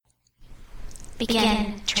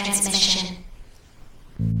Begin transmission.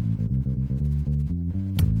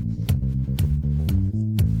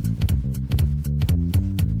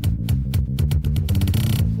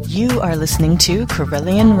 You are listening to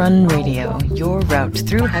Corellian Run Radio, your route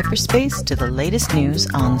through hyperspace to the latest news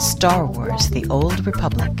on Star Wars: The Old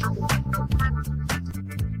Republic.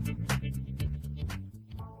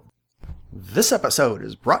 This episode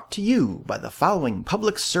is brought to you by the following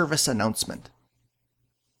public service announcement.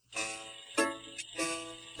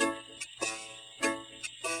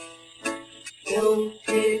 Don't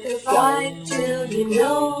pick a fight till you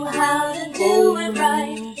know how to do it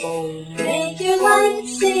right. Make your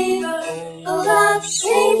lightsaber a lot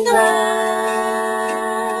safer.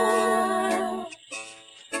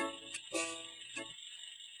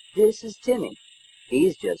 This is Timmy.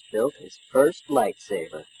 He's just built his first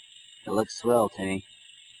lightsaber. It looks swell, Timmy.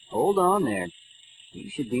 Hold on there. You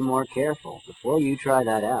should be more careful. Before you try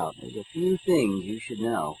that out, there's a few things you should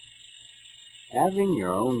know. Having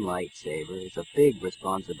your own lightsaber is a big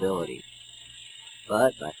responsibility.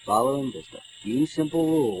 But by following just a few simple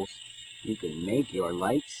rules, you can make your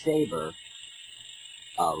lightsaber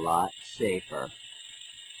a lot safer.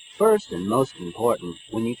 First and most important,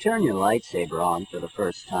 when you turn your lightsaber on for the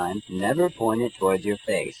first time, never point it towards your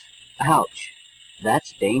face. Ouch!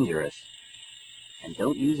 That's dangerous. And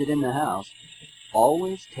don't use it in the house.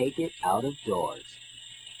 Always take it out of doors.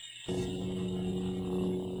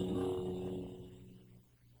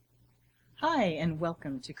 Hi, and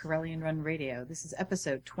welcome to Corellian Run Radio. This is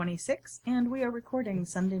episode 26, and we are recording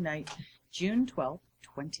Sunday night, June 12th,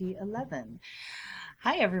 2011.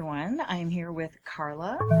 Hi, everyone. I'm here with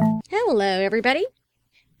Carla. Hello, everybody.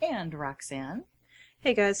 And Roxanne.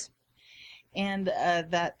 Hey, guys. And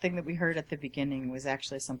that thing that we heard at the beginning was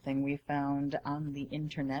actually something we found on the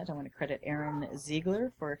internet. I want to credit Aaron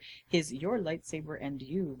Ziegler for his Your Lightsaber and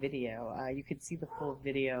You video. You can see the full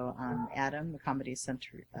video on Adam, the Comedy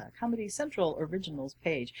Central Originals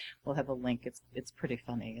page. We'll have a link. It's pretty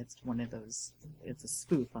funny. It's one of those, it's a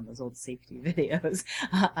spoof on those old safety videos.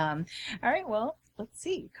 All right, well, let's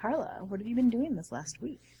see. Carla, what have you been doing this last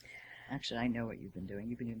week? Actually, I know what you've been doing.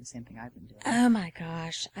 You've been doing the same thing I've been doing. Oh my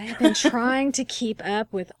gosh. I have been trying to keep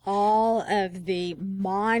up with all of the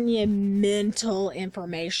monumental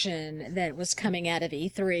information that was coming out of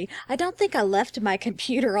E3. I don't think I left my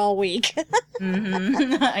computer all week.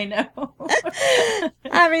 I know.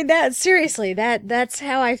 I mean, that's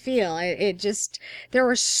how I feel. There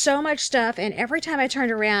was so much stuff, and every time I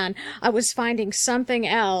turned around, I was finding something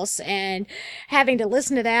else and having to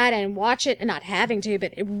listen to that and watch it, and not having to,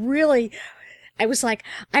 but it really, I was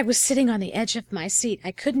sitting on the edge of my seat.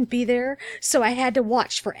 I couldn't be there, so I had to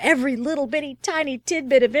watch for every little bitty tiny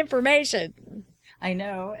tidbit of information. I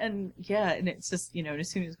know, and yeah, and it's just, as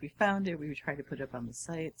soon as we found it, we would try to put it up on the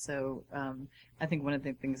site. So I think one of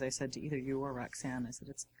the things I said to either you or Roxanne, I said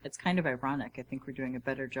it's kind of ironic. I think we're doing a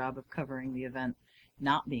better job of covering the event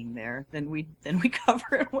not being there than we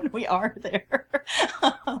cover it when we are there.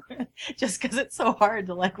 Just because it's so hard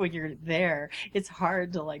to, when you're there, it's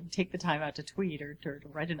hard to take the time out to tweet or to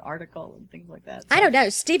write an article and things like that. So, I don't know.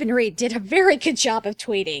 Stephen Reed did a very good job of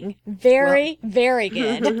tweeting. Very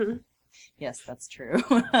good. Yes, that's true.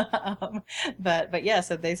 But yeah,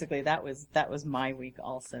 so basically that was my week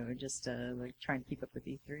also, just trying to keep up with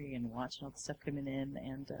E3 and watching all the stuff coming in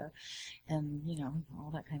and all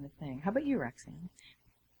that kind of thing. How about you, Roxanne?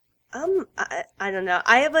 I don't know.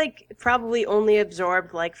 I have probably only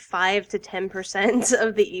absorbed 5 to 10%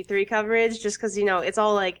 of the E3 coverage, just because it's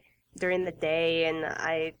all during the day, and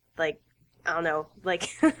I don't know,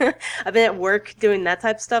 I've been at work doing that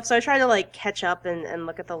type of stuff, so I try to catch up and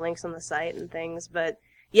look at the links on the site and things, but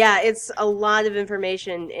yeah, it's a lot of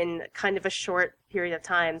information in kind of a short period of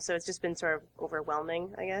time, so it's just been sort of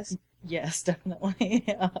overwhelming, I guess. Yes, definitely.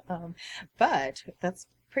 But that's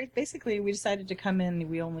basically, we decided to come in.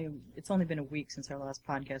 It's only been a week since our last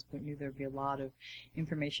podcast, but we knew there'd be a lot of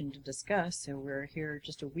information to discuss, so we're here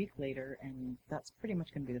just a week later, and that's pretty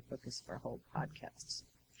much going to be the focus of our whole podcast.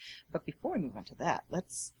 But before we move on to that,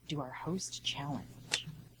 let's do our host challenge.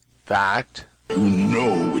 Fact. You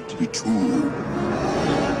know it to be true.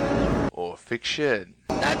 Or fiction.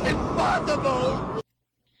 That's impossible!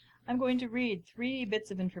 I'm going to read 3 bits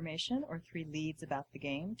of information, or 3 leads about the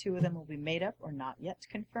game. 2 of them will be made up or not yet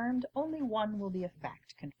confirmed. Only 1 will be a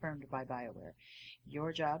fact confirmed by BioWare.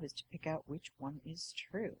 Your job is to pick out which one is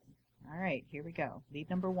true. All right, here we go. Lead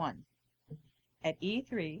number 1. At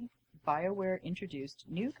E3, BioWare introduced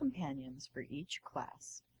new companions for each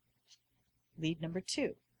class. Lead number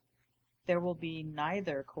 2. There will be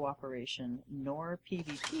neither cooperation nor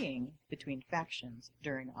PvPing between factions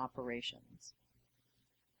during operations.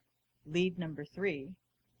 lead number 3.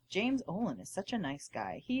 James Olin is such a nice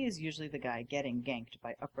guy. He is usually the guy getting ganked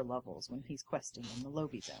by upper levels when he's questing in the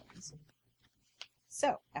lobby zones.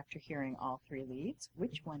 So, after hearing all 3 leads,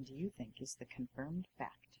 which one do you think is the confirmed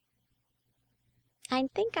fact? I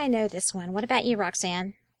think I know this one. What about you,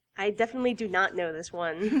 Roxanne? I definitely do not know this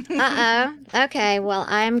one. Uh-oh. Okay, well,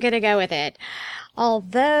 I'm going to go with it.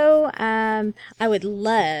 Although I would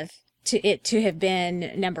love it to have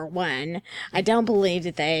been number 1, I don't believe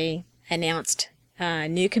that they announced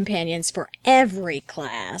new companions for every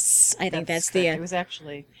class. I think that's the... It was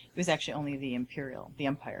actually only the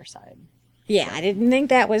Empire side. Yeah, I didn't think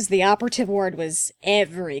that was the operative word, was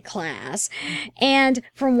every class. And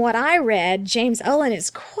from what I read, James Olin is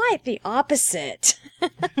quite the opposite.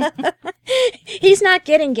 He's not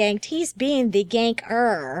getting ganked, he's being the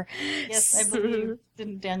ganker. Yes, I believe,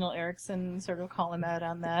 didn't Daniel Erickson sort of call him out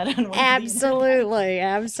on that? Absolutely,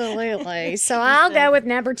 absolutely. So I'll go with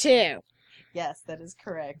number 2. Yes, that is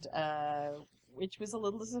correct. Which was a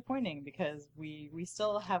little disappointing because we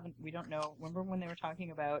don't know. Remember when they were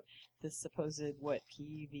talking about this supposed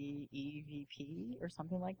PvEVP or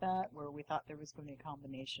something like that, where we thought there was going to be a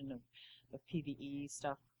combination of PvE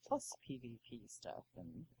stuff plus PvP stuff,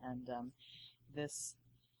 and this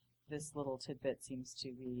little tidbit seems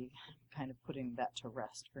to be kind of putting that to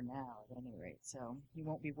rest for now, at any rate. So you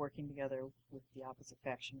won't be working together with the opposite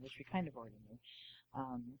faction, which we kind of already knew.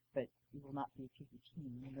 But you will not be PvP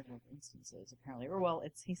in the middle of instances, apparently. Or, well,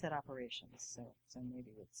 he said operations, so maybe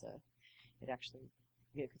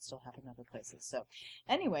it could still happen other places. So,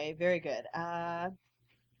 anyway, very good. And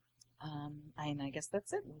I guess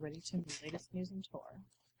that's it. We're ready to move the latest news and tour.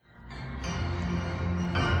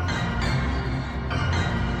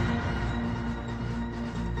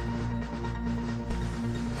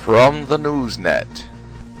 From the Newsnet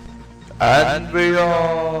and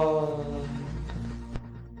beyond.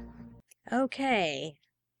 Okay,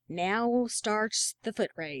 now starts the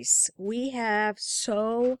foot race. We have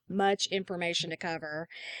so much information to cover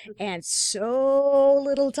and so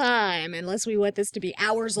little time, unless we want this to be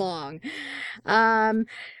hours long. I'll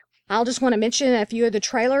just want to mention a few of the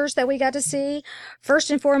trailers that we got to see. First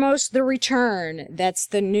and foremost, The Return. That's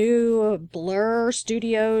the new Blur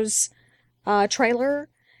Studios trailer.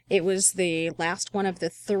 It was the last one of the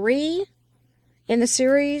 3 in the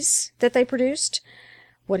series that they produced.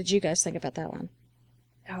 What did you guys think about that one?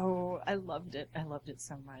 Oh, I loved it. I loved it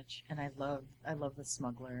so much, and I love the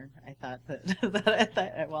smuggler. I thought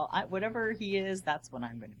that whatever he is, that's what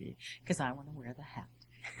I'm going to be, because I want to wear the hat.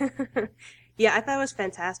 Yeah, I thought it was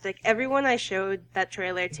fantastic. Everyone I showed that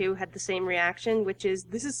trailer to had the same reaction, which is,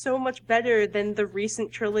 this is so much better than the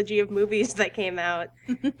recent trilogy of movies that came out,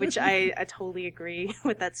 which I totally agree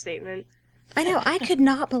with that statement. I know, I could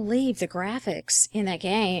not believe the graphics in that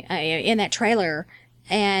game, in that trailer.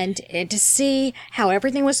 And to see how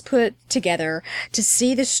everything was put together, to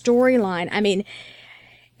see the storyline, I mean,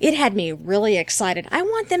 it had me really excited. I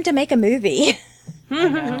want them to make a movie.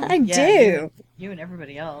 I do. You and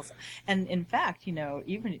everybody else. And in fact,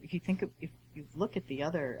 even if you look at the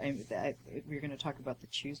other, we're going to talk about the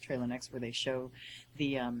Choose trailer next, where they show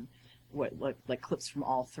the like clips from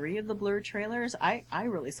all 3 of the Blur trailers. I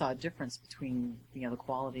really saw a difference between the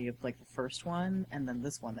quality of like the first one and then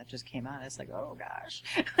this one that just came out. It's like, oh gosh,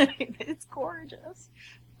 it's gorgeous.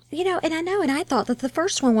 And I thought that the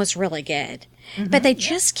first one was really good, but they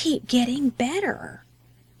just keep getting better.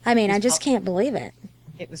 I mean, I just can't believe it.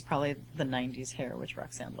 It was probably the 90s hair, which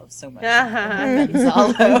Roxanne loves so much.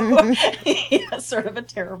 Gonzalo. He has sort of a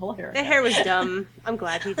terrible hair. The hair was dumb. I'm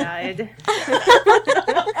glad he died.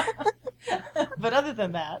 But other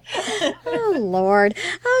than that. Oh, Lord.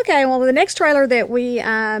 Okay, well, the next trailer that we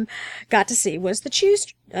got to see was the Choose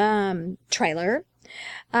trailer.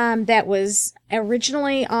 That was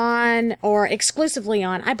originally on, or exclusively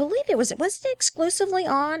on, I believe was it exclusively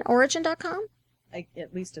on Origin.com?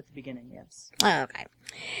 At least at the beginning, yes. Oh, okay.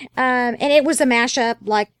 And it was a mashup,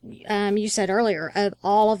 like you said earlier, of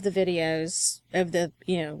all of the videos of the,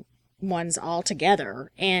 ones all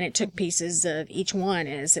together. And it took pieces of each one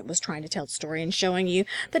as it was trying to tell the story and showing you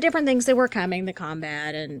the different things that were coming, the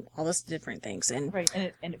combat and all those different things. And right,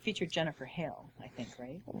 and it featured Jennifer Hale, I think,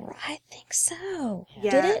 right? I think so.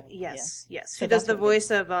 Yeah. Did it? Yes, Yeah. yes. So She does the that's voice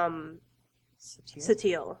of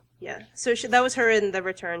Satele. Yeah. So that was her in the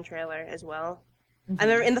Return trailer as well. I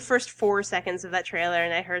remember in the first 4 seconds of that trailer,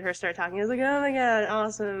 and I heard her start talking. I was like, "Oh my god,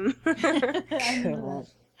 awesome!" Cool.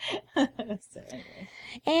 So, anyway.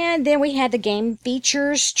 And then we had the Game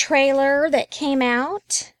Features trailer that came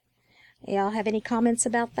out. Y'all have any comments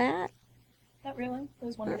about that? Not really. It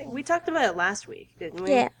was wonderful. We talked about it last week, didn't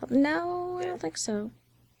we? Yeah. No, I don't think so.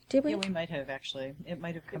 Did we? Yeah, we might have actually. It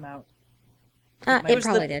might have come out. It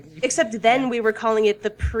probably did. Except then we were calling it the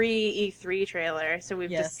pre-E3 trailer, so we've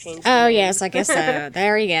Yes. just changed. Oh, the name. yes, I guess so.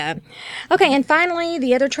 There you go. Okay, and finally,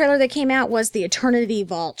 the other trailer that came out was the Eternity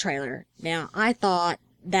Vault trailer. Now, I thought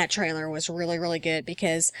that trailer was really, really good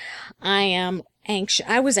because I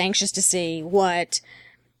was anxious to see what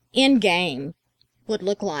in-game would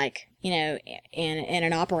look like, in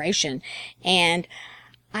an operation. And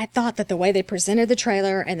I thought that the way they presented the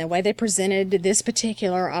trailer and the way they presented this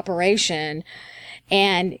particular operation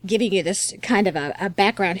and giving you this kind of a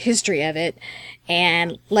background history of it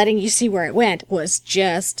and letting you see where it went was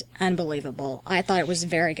just unbelievable. I thought it was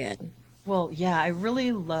very good. Well, yeah, I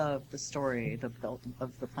really love the story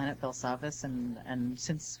of the planet Belsavis, and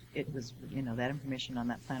since it was, that information on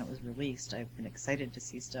that planet was released, I've been excited to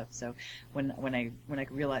see stuff. So when I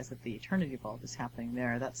realized that the Eternity Vault is happening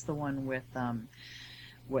there, that's the one with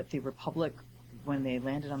what the Republic, when they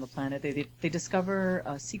landed on the planet, they discover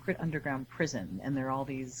a secret underground prison, and there are all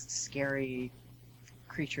these scary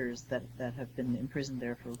creatures that have been imprisoned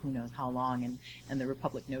there for who knows how long, and the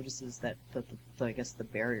Republic notices that I guess the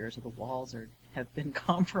barriers or the walls have been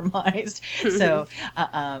compromised. So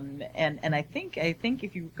and I think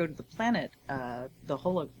if you go to the planet, the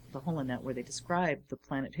Holonet, where they describe the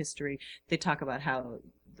planet history, they talk about how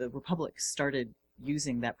the Republic started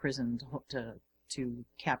using that prison to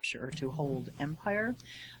capture or to hold Empire,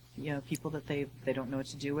 people that they don't know what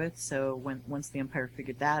to do with. So once the Empire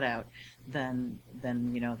figured that out, then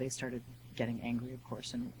they started getting angry, of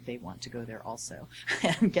course, and they want to go there also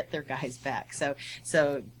and get their guys back. So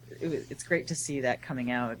it's great to see that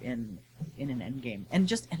coming out in an Endgame,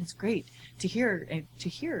 and it's great to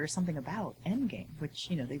hear something about Endgame, which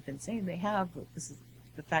they've been saying they have. But this is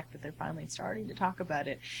the fact that they're finally starting to talk about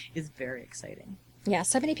it is very exciting. Yeah,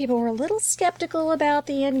 so many people were a little skeptical about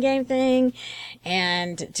the Endgame thing,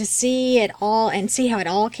 and to see it all and see how it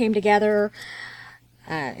all came together,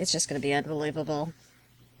 it's just going to be unbelievable.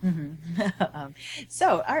 Mm-hmm.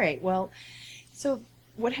 So, all right, well, so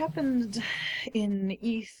what happened in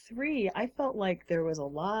E3, I felt like there was a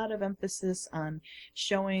lot of emphasis on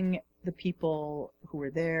showing the people who were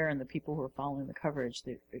there and the people who were following the coverage,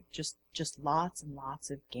 just lots and lots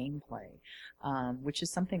of gameplay, which is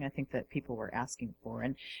something I think that people were asking for,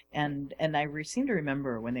 and I seem to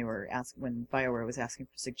remember when BioWare was asking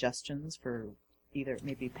for suggestions for either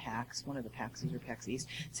maybe PAX, one of the PAXs or PAX East,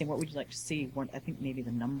 saying what would you like to see. I think maybe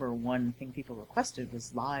the number one thing people requested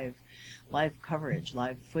was live coverage,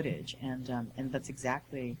 live footage, and that's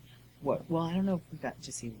exactly what. Well, I don't know if we got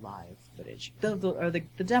to see live footage. The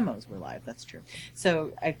demos were live. That's true.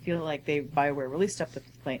 So I feel like BioWare really stepped up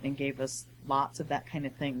to the plate and gave us lots of that kind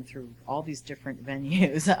of thing through all these different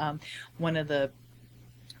venues. One of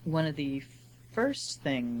the first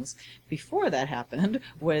things before that happened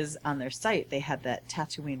was on their site. They had that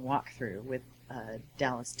Tatooine walkthrough with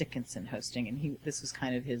Dallas Dickinson hosting, and this was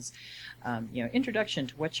kind of his introduction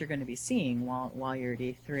to what you're going to be seeing while you're at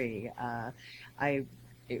E3.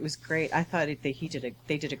 It was great. I thought they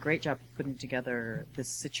did a great job of putting together this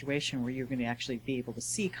situation where you're going to actually be able to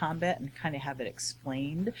see combat and kind of have it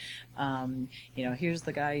explained. Here's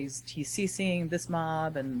the guy, he's CCing this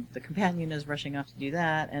mob, and the companion is rushing off to do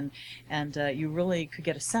that, and you really could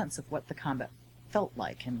get a sense of what the combat felt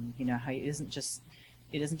like, and how it doesn't just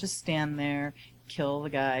stand there, kill the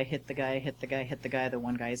guy, hit the guy, the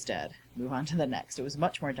one guy is dead, move on to the next. It was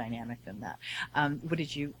much more dynamic than that. What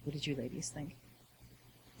did you ladies think?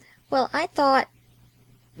 Well, I thought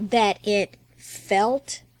that it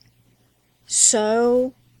felt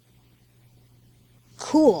so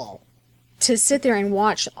cool to sit there and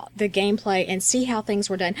watch the gameplay and see how things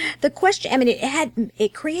were done. The question,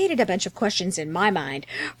 it created a bunch of questions in my mind.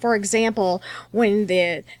 For example, when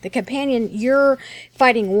the companion, you're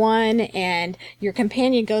fighting one and your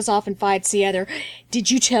companion goes off and fights the other, did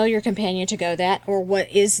you tell your companion to go that? Or what,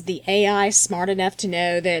 is the AI smart enough to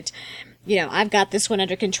know that, I've got this one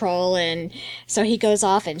under control, and so he goes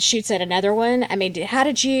off and shoots at another one? How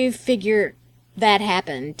did you figure that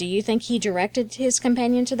happened? Do you think he directed his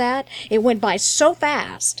companion to that? It went by so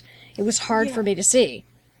fast, it was hard for me to see.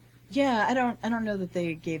 Yeah, I don't know that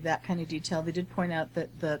they gave that kind of detail. They did point out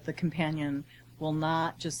that the companion will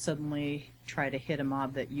not just suddenly try to hit a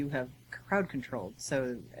mob that you have crowd controlled.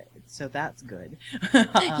 So that's good.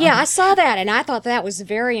 Yeah, I saw that, and I thought that was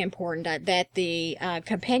very important, that the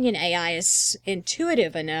companion AI is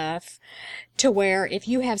intuitive enough to where if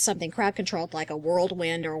you have something crowd controlled like a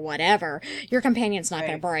whirlwind or whatever, your companion's not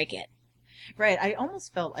going to break it. Right. I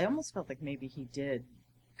almost felt like maybe he did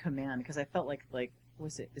command, because I felt like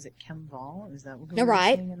is it Kem Val? Is that who No, we were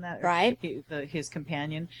right, seeing in that? right. His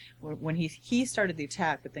companion, when he started the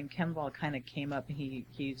attack, but then Kem Val kind of came up and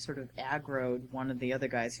he sort of aggroed one of the other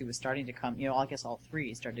guys who was starting to come. I guess all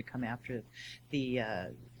three started to come after the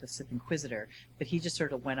Sith Inquisitor, but he just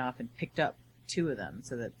sort of went off and picked up two of them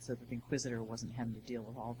so that the Inquisitor wasn't having to deal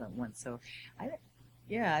with all of them at once. So I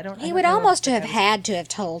don't. He would almost have had to have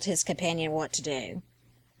told his companion what to do.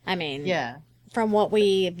 I mean, yeah. From what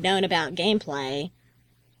we've known about gameplay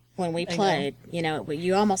when we played,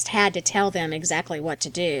 you almost had to tell them exactly what to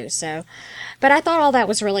do. So, but I thought all that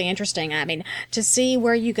was really interesting. I mean, to see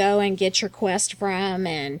where you go and get your quest from,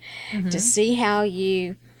 and to see how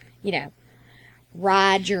you,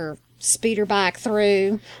 ride your speeder bike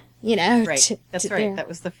through, Right. That's right. There. That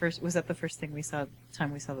was the first. Was that the first thing we saw?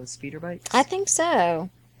 Time we saw those speeder bikes? I think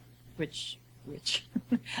so. Which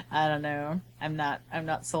I don't know. I'm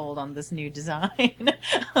not sold on this new design.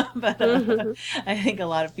 But I think a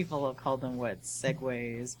lot of people have called them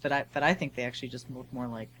segways, but I think they actually just look more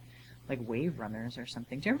like wave runners or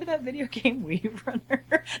something. Do you remember that video game Wave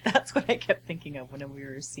Runner? That's what I kept thinking of when we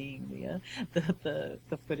were seeing the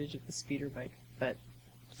footage of the speeder bike. But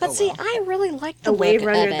see, I really like the a wave look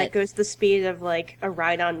runner of it. that goes the speed of like a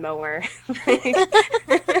ride-on mower.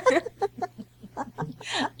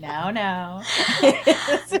 Now.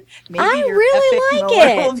 Maybe I your really epic like mower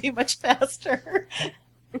it. will be much faster.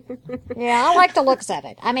 Yeah, I like the looks of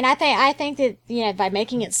it. I mean, I think that by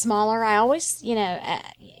making it smaller, I always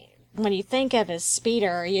when you think of a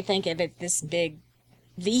speeder, you think of it this big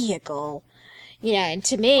vehicle. And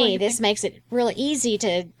to me, this makes it really easy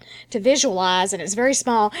to visualize, and it's very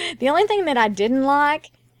small. The only thing that I didn't like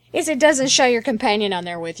is it doesn't show your companion on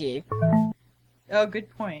there with you. Oh, good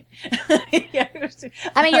point. Yeah.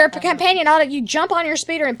 I mean, your companion, you jump on your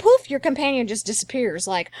speeder and poof, your companion just disappears.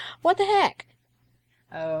 Like, what the heck?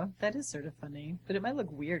 Oh, that is sort of funny, but it might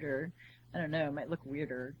look weirder. I don't know. It might look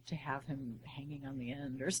weirder to have him hanging on the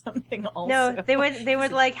end or something. Also, No, they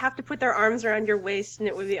would like have to put their arms around your waist, and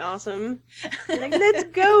it would be awesome. Like, let's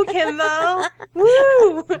go, Kimbo!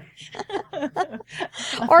 Woo!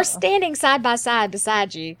 Or standing side by side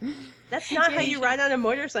beside you. That's not how you ride on a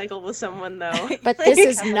motorcycle with someone, though. But this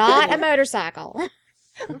is not a motorcycle.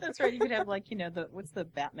 That's right. You could have what's the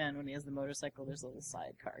Batman when he has the motorcycle? There's a little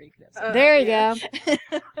sidecar. You could have. There you go.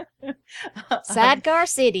 Sidecar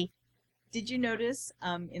City. Did you notice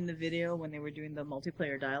in the video when they were doing the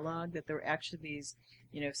multiplayer dialogue that there were actually these,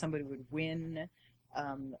 if somebody would win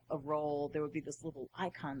a role, there would be this little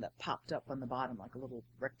icon that popped up on the bottom, like a little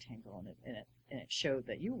rectangle, and it showed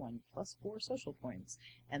that you won +4 social points.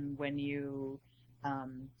 And when you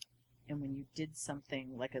did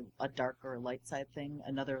something like a dark or a light side thing,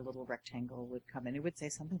 another little rectangle would come and it would say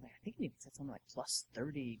something like, I think it even said something like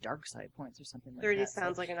 +30 dark side points or something like 30 that.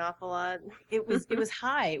 sounds like an awful lot. It was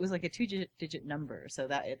high. It was like a 2-digit number. So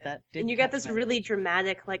that did. And you got this really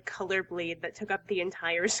dramatic color bleed that took up the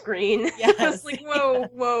entire screen. Yes. I was like, whoa,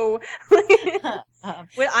 whoa.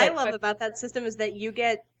 What I love about that system is that you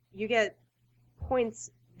get points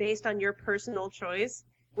based on your personal choice,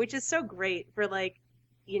 which is so great for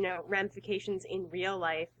ramifications in real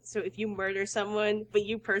life. So if you murder someone, but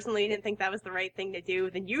you personally didn't think that was the right thing to do,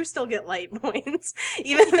 then you still get light points,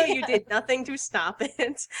 even though you did nothing to stop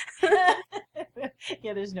it.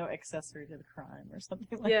 Yeah, there's no accessory to the crime or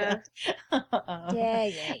something like Yeah. that.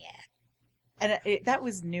 Yeah. And that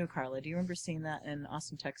was new, Carla. Do you remember seeing that in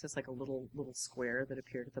Austin, Texas, like a little square that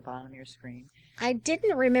appeared at the bottom of your screen? I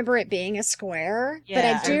didn't remember it being a square, but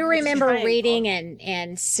Yeah, I do it's remember triangle. reading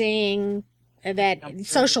and seeing that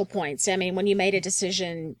social points. I mean, when you made a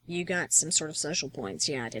decision, you got some sort of social points.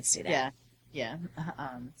 Yeah, I did see that. Yeah.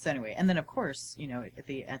 So anyway, and then of course, at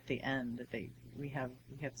the end, we have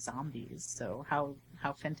zombies. So how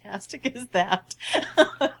fantastic is that?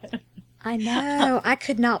 I know. I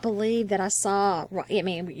could not believe that I saw. I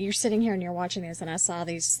mean, you're sitting here and you're watching this, and I saw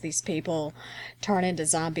these people turn into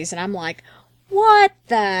zombies, and I'm like, what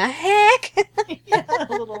the heck? Yeah,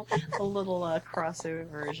 a little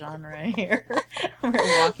crossover genre here. But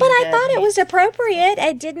I thought it was appropriate.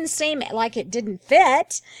 It didn't seem like it didn't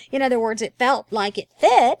fit. In other words, it felt like it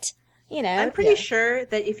fit. I'm pretty sure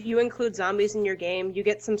that if you include zombies in your game, you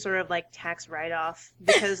get some sort of tax write-off,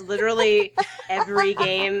 because literally every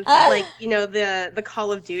game, the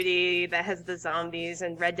Call of Duty that has the zombies,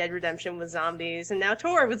 and Red Dead Redemption with zombies, and now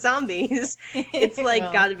Tor with zombies, it's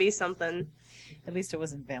Well, gotta be something. At least it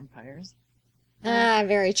wasn't vampires.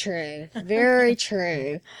 Very true. Very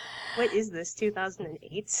true. What is this,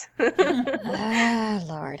 2008? Ah,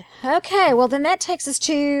 Lord. Okay, well then that takes us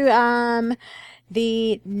to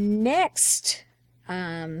the next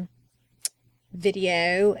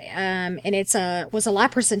video, and was a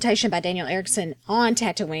live presentation by Daniel Erickson on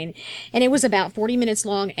Tatooine, and it was about 40 minutes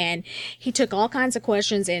long, and he took all kinds of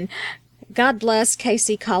questions, and God bless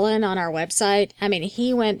Casey Cullen on our website. I mean,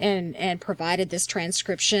 he went and provided this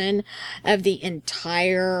transcription of the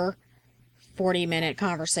entire 40-minute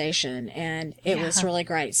conversation, and it was really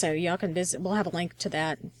great. So y'all can visit. We'll have a link to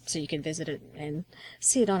that so you can visit it and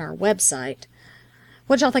see it on our website.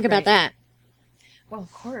 What y'all think about that? Well,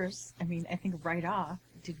 of course. I mean, I think right off,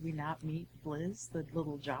 did we not meet Blizz, the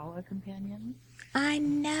little Jawa companion? I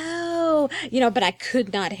know. But I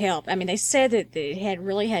could not help. I mean, they said that it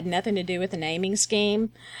had nothing to do with the naming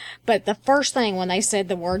scheme. But the first thing when they said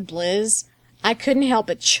the word Blizz, I couldn't help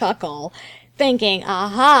but chuckle, thinking,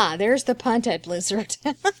 aha, there's the punt at Blizzard.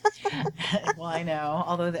 Well, I know.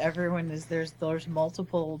 Although there's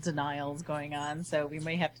multiple denials going on, so we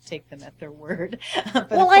may have to take them at their word.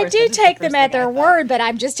 Well, I do take them at their word, but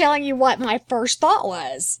I'm just telling you what my first thought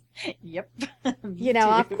was. Yep.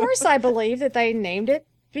 Of course I believe that they named it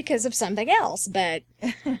because of something else, but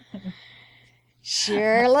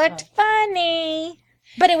sure looked funny.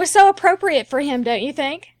 But it was so appropriate for him, don't you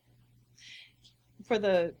think? For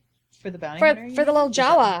the bounty hunter? For the little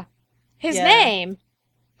Jawa. His name.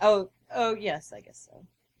 Oh, yes, I guess so.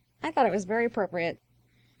 I thought it was very appropriate.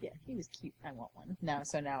 Yeah, he was cute. I want one. Now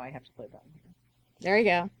I have to play bounty hunter. There you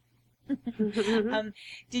go.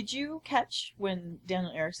 Did you catch when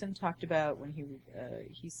Daniel Erickson talked about when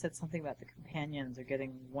he said something about the companions are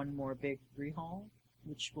getting one more big rehaul,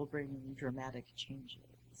 which will bring dramatic changes?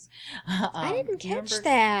 I didn't catch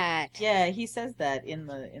that. Yeah, he says that in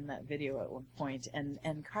that video at one point. And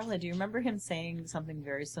Carla, do you remember him saying something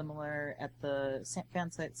very similar at the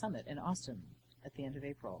Fansite Summit in Austin at the end of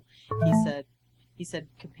April? He said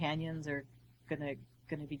companions are gonna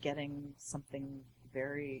be getting something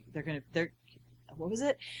what was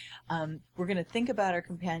it? We're going to think about our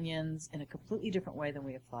companions in a completely different way than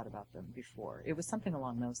we have thought about them before. It was something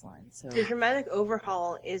along those lines. So the dramatic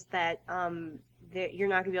overhaul is that you're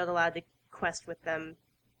not going to be allowed to quest with them,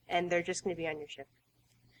 and they're just going to be on your ship.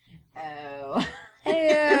 Oh. No.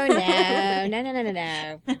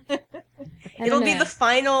 It'll be the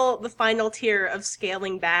final tier of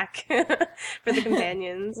scaling back for the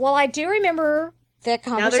companions. Well, I do remember that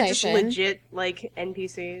conversation. Now they're just legit, like,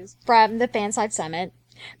 NPCs. From the Fanside Summit.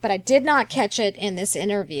 But I did not catch it in this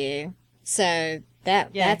interview. So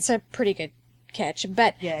that's a pretty good catch.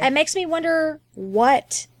 But it makes me wonder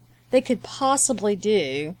what they could possibly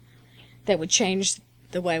do that would change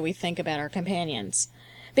the way we think about our companions.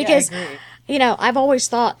 Because, I've always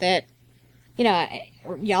thought that,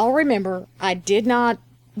 y'all remember, I did not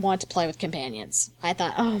want to play with companions. I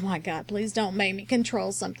thought, oh my God, please don't make me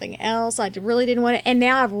control something else. I really didn't want to. And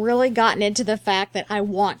now I've really gotten into the fact that I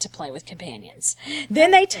want to play with companions.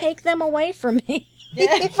 Then they take them away from me.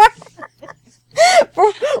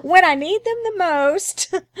 For when I need them the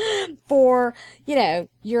most for,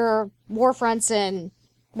 your war fronts and,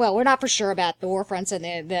 well, we're not for sure about the war fronts and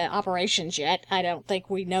the operations yet. I don't think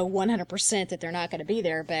we know 100% that they're not going to be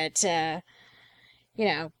there, but,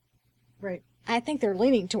 Right. I think they're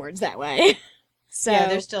leaning towards that way. So yeah,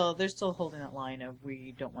 they're still holding that line of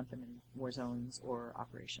we don't want them in war zones or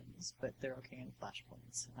operations, but they're okay in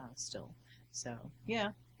flashpoints still. So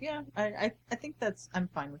yeah, I think I'm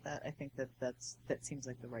fine with that. I think that seems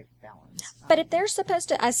like the right balance. But if they're supposed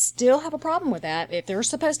to, I still have a problem with that. If they're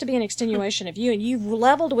supposed to be an extenuation of you, and you've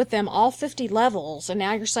leveled with them all 50 levels, and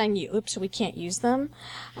now you're saying we can't use them.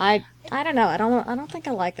 I don't know. I don't think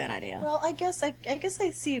I like that idea. Well, I guess I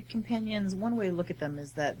see companions. One way to look at them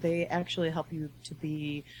is that they actually help you to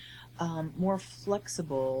be more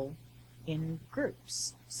flexible in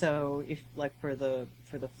groups. So if, like, for the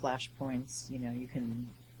flashpoints,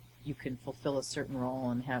 you can fulfill a certain role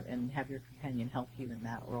and have your companion help you in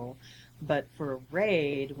that role. But for a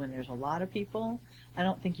raid, when there's a lot of people, I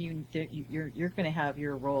don't think you're going to have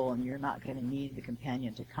your role, and you're not going to need the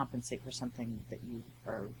companion to compensate for something that you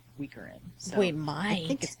are weaker in. So we might. I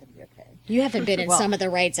think it's going to be okay. You haven't been in some of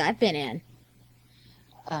the raids I've been in.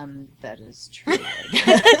 That is true, I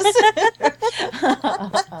guess.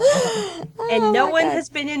 And no one has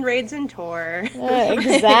been in raids in Tor.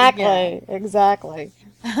 Exactly. Exactly.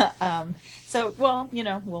 So, well,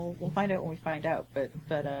 we'll find out when we find out, but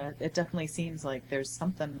it definitely seems like there's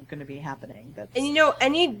something going to be happening. And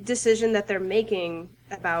any decision that they're making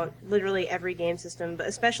about literally every game system, but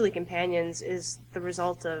especially companions, is the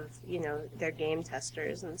result of, their game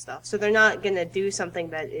testers and stuff. So they're not going to do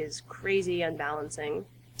something that is crazy unbalancing.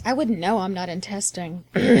 I wouldn't know. I'm not in testing.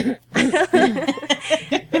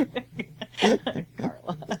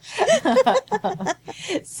 Carla.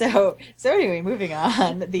 So anyway, moving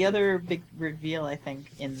on. The other big reveal, I think,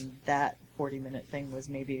 in that 40-minute thing was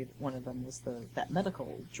maybe one of them was that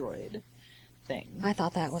medical droid thing. I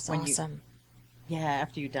thought that was When you- awesome. Yeah,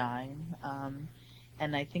 after you die.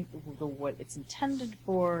 And I think what it's intended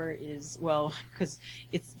for is, well, because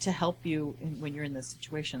it's to help you when you're in those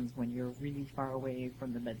situations when you're really far away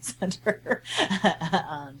from the med center.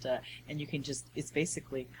 And you can just, it's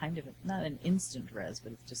basically kind of not an instant res,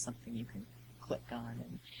 but it's just something you can click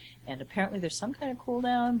on. And apparently there's some kind of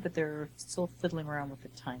cooldown, but they're still fiddling around with the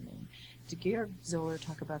timing. Did Georg Zoller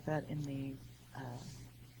talk about that in the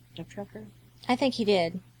Dev Tracker? I think he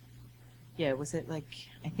did. Yeah, was it like,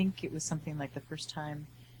 I think it was something like the first time.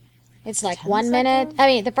 It's like 10 1 minute. seconds? I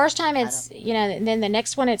mean, the first time it's, and then the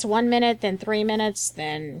next one it's 1 minute, then 3 minutes,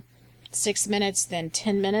 then 6 minutes, then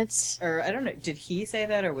 10 minutes. Or I don't know, did he say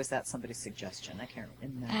that or was that somebody's suggestion? I can't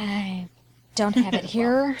remember. I don't have it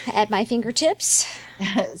here at my fingertips.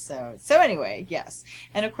 So anyway, yes.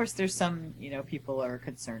 And of course there's some, people are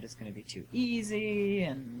concerned it's going to be too easy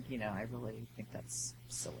and, I really think that's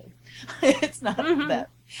silly. It's not that,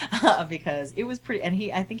 because it was pretty, and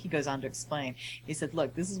I think he goes on to explain, he said,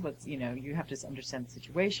 look, this is what's, you have to understand the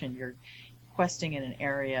situation. You're questing in an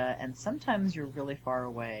area and sometimes you're really far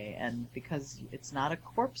away, and because it's not a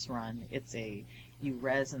corpse run, it's you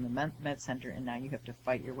res in the med center and now you have to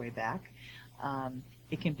fight your way back.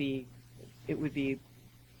 It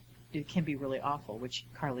can be really awful, which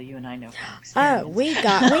Carly, you and I know from experience.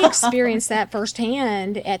 We experienced that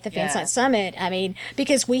firsthand at the Fence Yeah. Line Summit. I mean,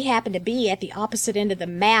 because we happened to be at the opposite end of the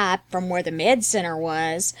map from where the med center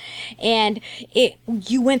was, and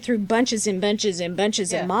you went through bunches and bunches and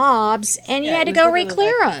bunches Yeah. of mobs, and you Yeah, had it to was go literally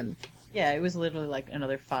re-clear like- them. Yeah, it was literally like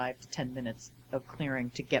another 5 to 10 minutes of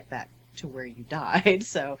clearing to get back to where you died.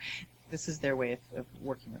 So this is their way of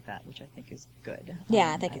working with that, which I think is good.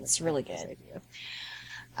 Yeah, I think like it's really this good. idea.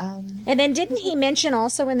 And then didn't he mention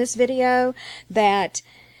also in this video that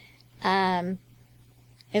as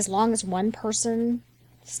long as one person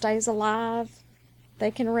stays alive, they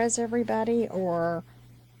can res everybody? Or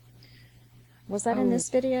was that in this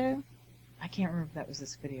video? I can't remember if that was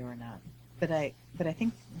this video or not, but I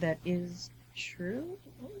think that is true.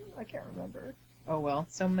 I can't remember. Oh well,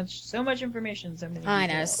 so much information, so many. I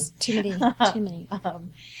know, details. too many.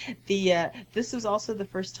 This was also the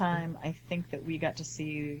first time I think that we got to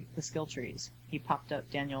see the skill trees.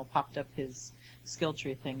 Daniel popped up his skill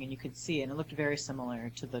tree thing, and you could see it, and it looked very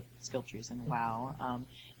similar to the skill trees in WoW.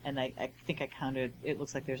 And I think I counted, it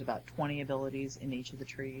looks like there's about 20 abilities in each of the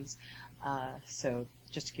trees. So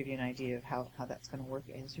just to give you an idea of how that's going to work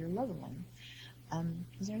as you're leveling.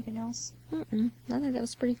 Is there anything else? I think that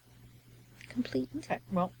was pretty complete. Okay,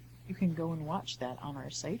 well, you can go and watch that on our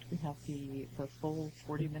site. We have the full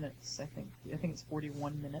 40 minutes, I think it's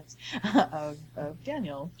 41 minutes of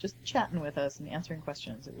Daniel just chatting with us and answering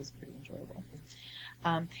questions. It was pretty enjoyable.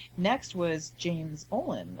 Next was James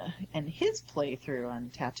Olin and his playthrough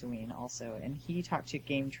on Tatooine also, and he talked to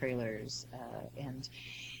Game Trailers, and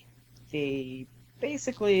they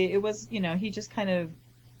basically, it was, he just kind of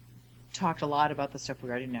talked a lot about the stuff we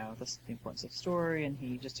already know, the importance of story, and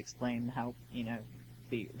he just explained how,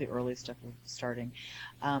 the early stuff of starting.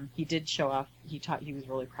 He did show off, he was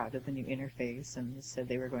really proud of the new interface and said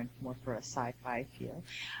they were going more for a sci-fi feel.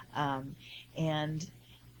 And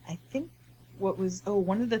I think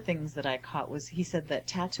one of the things that I caught was he said that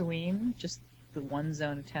Tatooine, just the one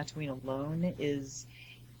zone of Tatooine alone, is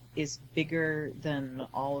bigger than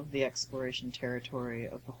all of the exploration territory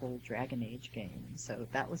of the whole Dragon Age game. So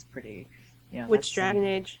that was pretty, Which Dragon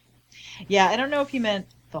Age? Yeah, I don't know if he meant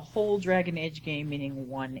the whole Dragon Age game, meaning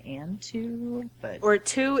 1 and 2, but... Or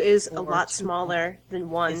 2 is a Or lot 2. smaller than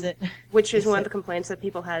 1, Is it? which is Is one of it? the complaints that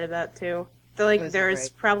people had about 2. So, like, Oh, is it there's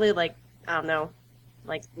right? probably, like, I don't know,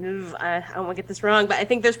 like, I don't want to get this wrong, but I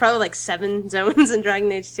think there's probably, like, 7 zones in Dragon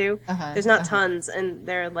Age 2. There's not tons, and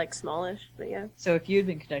they're, like, smallish, but yeah. So if you'd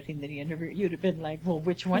been conducting the interview, you'd have been like, well,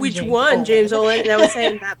 which one? Which James one, Olin? James Olin? And I would say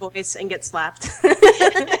in that voice and get slapped.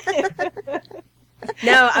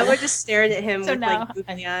 No, I would just stare at him So with now- like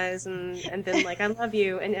goofy eyes and then like I love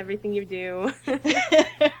you and everything you do.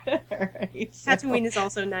 Right, so- Tatooine is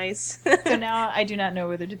also nice. So now I do not know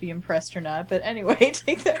whether to be impressed or not, but anyway,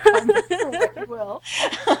 take that comment for what you will.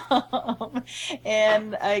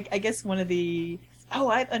 And I guess one of the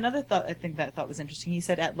another thought I thought was interesting. He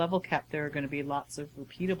said at level cap there are going to be lots of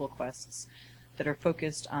repeatable quests that are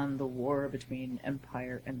focused on the war between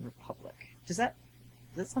Empire and Republic. Does that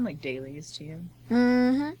sound like dailies to you?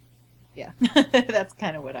 Mm-hmm. Yeah, that's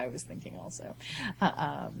kind of what I was thinking also.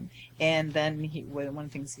 And then one of the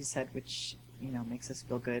things he said, which makes us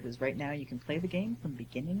feel good is right now you can play the game from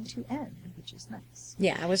beginning to end, which is nice.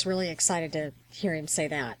 Yeah, I was really excited to hear him say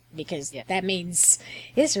that because that means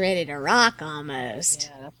it's ready to rock almost.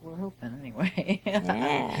 Yeah, that's what we're hoping anyway.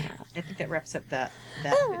 Yeah. I think that wraps up that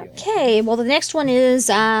video. Okay, well, the next one is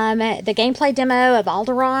the gameplay demo of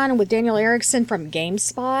Alderaan with Daniel Erickson from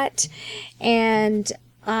GameSpot. And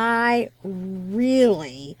I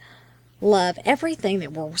really love everything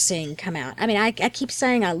that we're seeing come out. I mean, I keep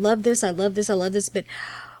saying I love this, I love this, I love this, but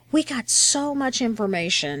we got so much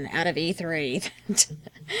information out of E3 that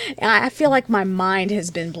I feel like my mind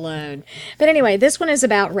has been blown. But anyway, this one is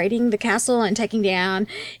about raiding the castle and taking down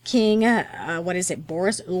King,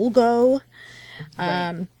 Boris Ulgo.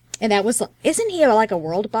 Right. And that was, isn't he like a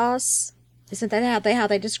world boss? Isn't that how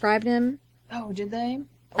they described him? Oh, did they?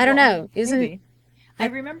 I don't know. Maybe. I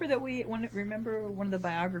remember that remember one of the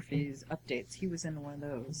biographies updates. He was in one of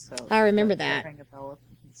those. So I remember that.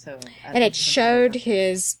 So, and it showed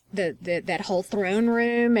his that whole throne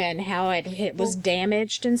room and how it was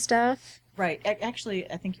damaged and stuff. Right. Actually,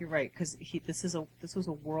 I think you're right because this was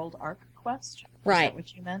a world arc quest. Right. Is that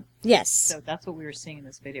what you meant? Yes. So that's what we were seeing in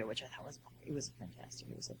this video, which I thought was fantastic.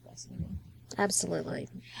 It was so fascinating. Absolutely.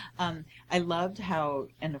 I loved how,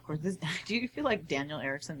 and of course, do you feel like Daniel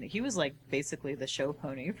Erickson? He was like basically the show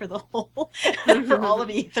pony for the whole, for all of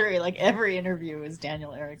E3. Like every interview is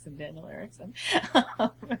Daniel Erickson,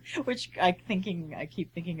 which I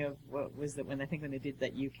keep thinking of what was that when they did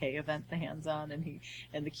that UK event, the hands-on,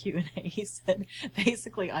 and the Q&A, he said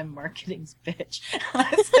basically I'm marketing's bitch.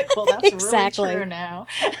 I was like, well, that's exactly. really true now.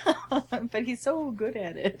 But he's so good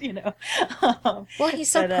at it, Well,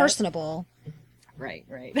 he's so personable. Right.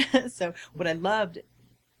 So what I loved,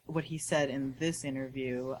 what he said in this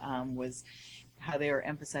interview was how they were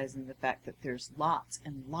emphasizing the fact that there's lots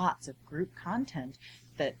and lots of group content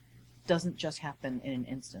that doesn't just happen in an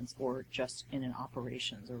instance or just in an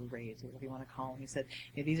operations or raids or whatever you want to call them. He said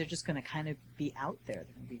these are just going to kind of be out there.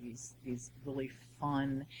 They're going to be these really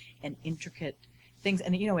fun and intricate things,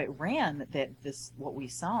 and it ran what we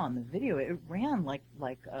saw in the video. It ran like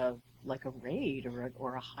a raid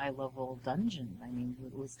or a high level dungeon. I mean,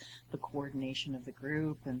 it was the coordination of the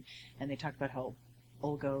group, and they talked about how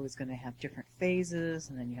Ulgo is going to have different phases,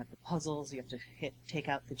 and then you have the puzzles. You have to take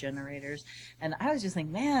out the generators, and I was just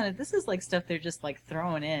thinking, man, this is like stuff they're just like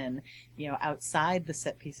throwing in, outside the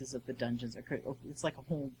set pieces of the dungeons. It's like a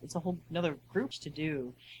whole another group to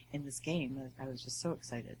do in this game. I was just so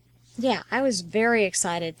excited. Yeah, I was very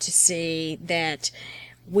excited to see that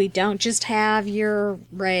we don't just have your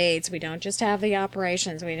raids, we don't just have the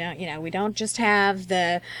operations, we don't just have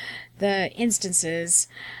the instances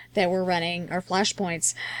that we're running or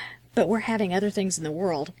flashpoints, but we're having other things in the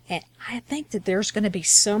world. And I think that there's going to be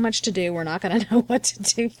so much to do, we're not going to know what to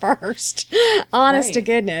do first. Honest to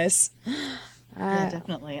goodness. Yeah,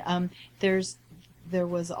 definitely. There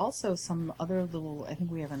was also some other little, I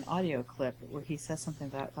think we have an audio clip where he says something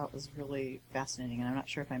that I thought was really fascinating, and I'm not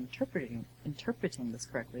sure if I'm interpreting this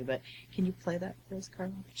correctly, but can you play that for us,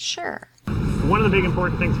 Carla? Sure. One of the big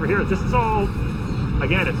important things for here is this is all,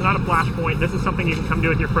 again, it's not a flashpoint. This is something you can come do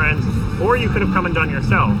with your friends, or you could have come and done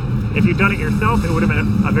yourself. If you'd done it yourself, it would have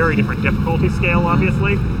been a very different difficulty scale,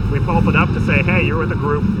 obviously. We bumped it up to say, hey, you're with a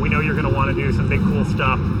group. We know you're going to want to do some big cool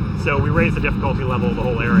stuff. So we raised the difficulty level of the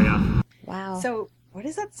whole area. Wow. So what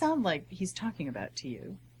does that sound like he's talking about to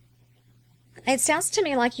you? It sounds to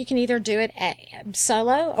me like you can either do it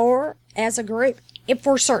solo or as a group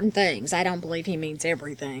for certain things. I don't believe he means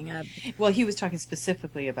everything. Well, he was talking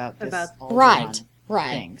specifically about this right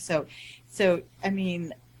thing. So I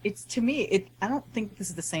mean, it's to me, I don't think this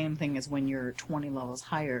is the same thing as when you're 20 levels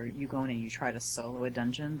higher, you go in and you try to solo a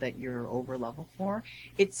dungeon that you're over level for.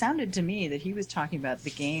 It sounded to me that he was talking about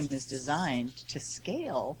the game is designed to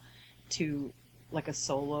scale to like a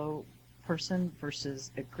solo person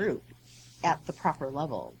versus a group at the proper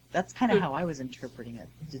level. That's kind of how I was interpreting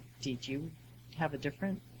it. Did you have a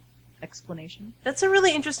different explanation? That's a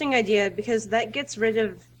really interesting idea because that gets rid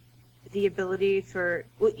of the ability for,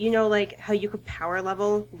 like how you could power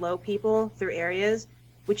level low people through areas,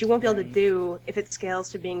 which you won't be able to do if it scales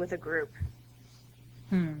to being with a group.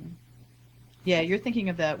 Yeah, you're thinking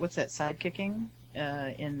of that, what's that, sidekicking?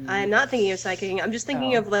 I'm not thinking of sidekicking. I'm just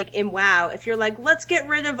thinking of like in WoW, if you're like, let's get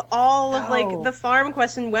rid of all of like the farm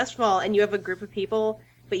quests in Westfall, and you have a group of people,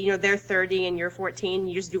 but they're 30 and you're 14,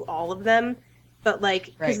 you just do all of them. But like,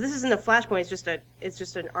 because this isn't a flashpoint, it's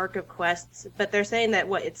just an arc of quests. But they're saying that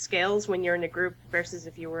it scales when you're in a group versus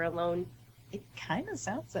if you were alone. it kind of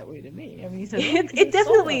sounds that way to me. I mean, he says, It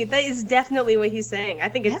definitely, that is definitely what he's saying. I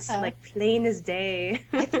think it's Yeah. like plain as day.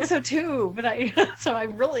 I think so too, but so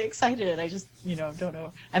I'm really excited. I just, don't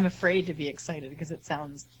know. I'm afraid to be excited because it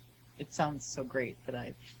sounds so great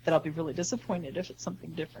that I'll be really disappointed if it's something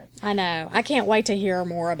different. I know. I can't wait to hear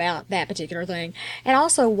more about that particular thing. And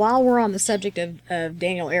also, while we're on the subject of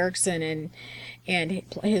Daniel Erickson and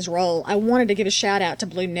his role, I wanted to give a shout out to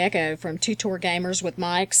Blue Neko from Two Tour Gamers with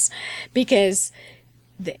Mics, because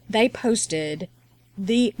they posted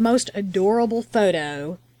the most adorable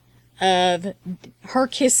photo of her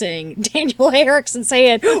kissing Daniel Erickson's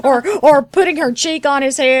head, or putting her cheek on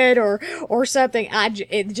his head, or something.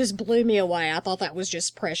 It just blew me away. I thought that was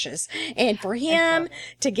just precious. And for him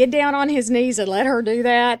to get down on his knees and let her do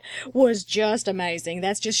that was just amazing.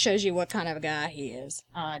 That just shows you what kind of a guy he is.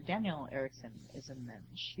 Daniel Erickson is a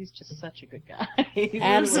mensch. He's just such a good guy. He's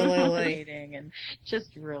Absolutely. really motivating and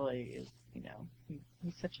just really is,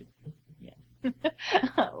 he's such a, yeah.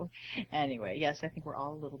 Anyway, yes, I think we're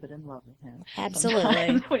all a little bit in love with him. Absolutely.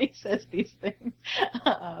 sometimes when he says these things.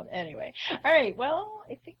 Anyway, all right. Well,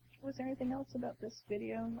 I think, was there anything else about this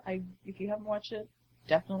video? If you haven't watched it,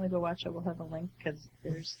 definitely go watch it. We'll have a link because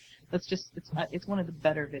it's one of the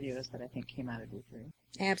better videos that I think came out of E3.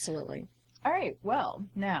 Absolutely. All right. Well,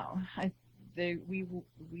 now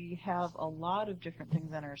we have a lot of different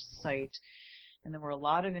things on our site. And there were a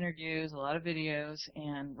lot of interviews, a lot of videos,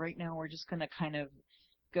 and right now we're just going to kind of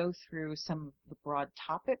go through some of the broad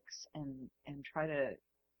topics and try to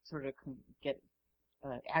sort of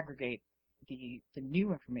aggregate the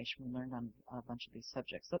new information we learned on a bunch of these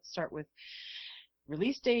subjects. Let's start with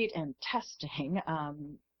release date and testing.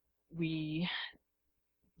 The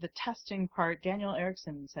testing part, Daniel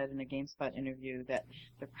Erickson said in a GameSpot interview that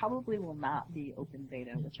there probably will not be open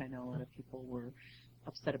beta, which I know a lot of people were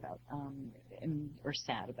upset about or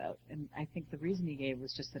sad about, and I think the reason he gave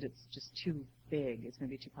was just that it's just too big, it's going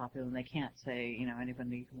to be too popular, and they can't say,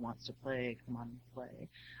 anybody who wants to play, come on and play.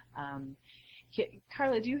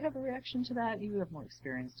 Carla, do you have a reaction to that? You have more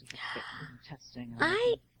experience to testing.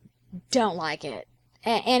 I don't like it,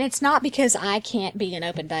 and it's not because I can't be an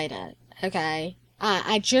open beta, okay?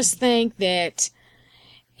 I just think that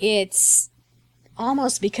it's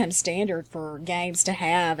almost become standard for games to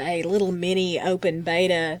have a little mini open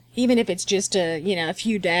beta, even if it's just a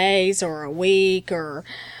few days or a week or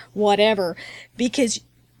whatever, because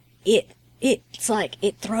it's like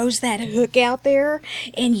it throws that hook out there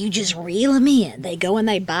and you just reel them in. They go and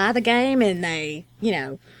they buy the game and they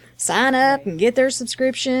sign up and get their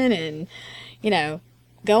subscription and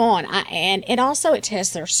go on. And it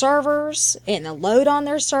tests their servers and the load on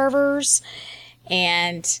their servers,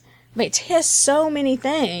 and it tests so many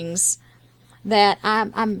things that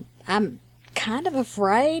I'm kind of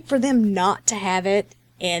afraid for them not to have it,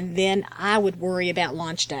 and then I would worry about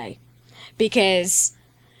launch day, because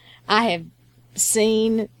I have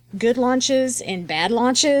seen good launches and bad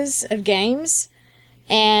launches of games,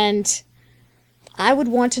 and I would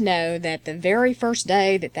want to know that the very first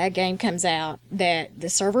day that game comes out, that the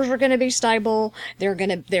servers are going to be stable,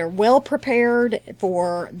 they're well prepared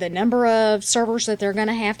for the number of servers that they're going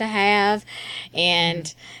to have,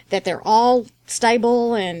 and that they're all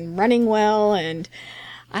stable and running well. And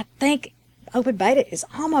I think open beta is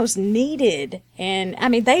almost needed. And I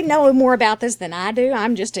mean, they know more about this than I do.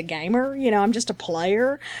 I'm just a gamer, I'm just a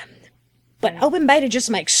player. But open beta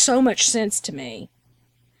just makes so much sense to me.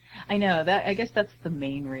 I know that. I guess that's the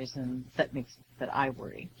main reason that I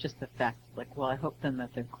worry. Just the fact, I hope then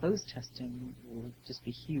that their closed testing will just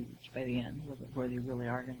be huge by the end, where they really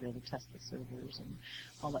are going to be able to test the servers and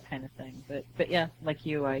all that kind of thing. But yeah, like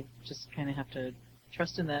you, I just kind of have to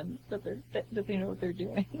trust in them that they know what they're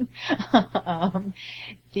doing.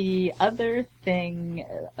 The other thing,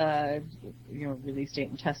 release date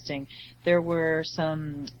and testing, there were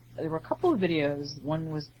a couple of videos. One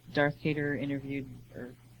was Darth Vader interviewed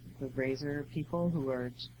the Razer people who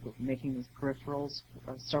are making these peripherals,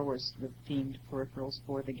 Star Wars themed peripherals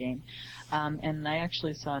for the game. And I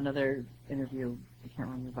actually saw another interview, I can't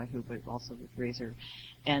remember by who, but also with Razer.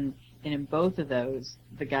 And in both of those,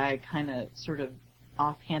 the guy kind of sort of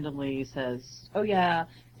offhandedly says, oh yeah,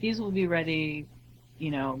 these will be ready,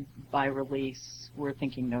 by release. We're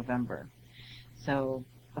thinking November. So,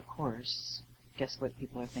 of course, guess what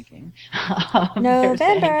people are thinking?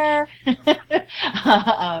 November.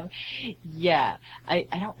 Yeah, I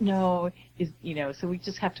don't know. So we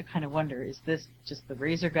just have to kind of wonder: is this just the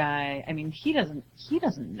Razer guy? I mean, he doesn't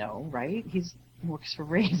know, right? He works for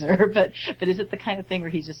Razer, but is it the kind of thing where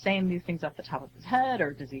he's just saying these things off the top of his head,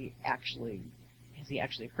 or has he he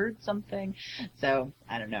actually heard something? So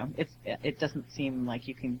I don't know. It doesn't seem like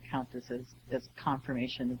you can count this as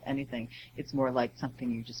confirmation of anything. It's more like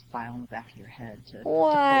something you just file in the back of your head to pull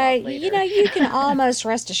out later. You know, you can almost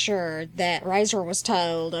rest assured that Razor was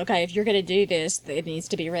told, okay, if you're going to do this, it needs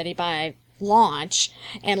to be ready by launch,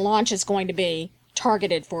 and launch is going to be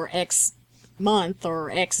targeted for X month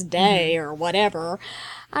or X day or whatever.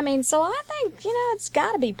 I mean, so I think, you know, it's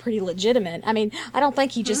got to be pretty legitimate. I mean, I don't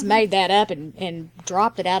think he just made that up and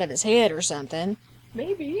dropped it out of his head or something.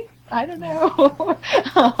 Maybe. I don't know.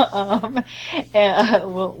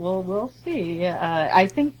 We'll see. I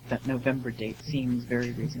think that November date seems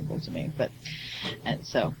very reasonable to me. But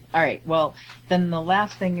so, all right. Well, then the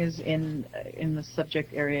last thing is in the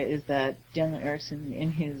subject area is that Daniel Erickson,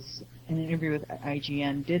 in an interview with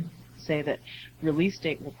IGN, did say that release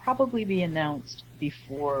date will probably be announced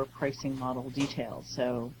before pricing model details.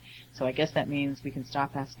 So I guess that means we can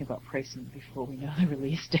stop asking about pricing before we know the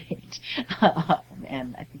release date.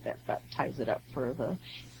 And I think that about ties it up for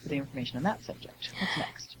the information on that subject. What's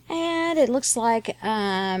next? And it looks like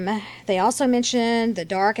they also mentioned the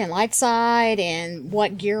dark and light side and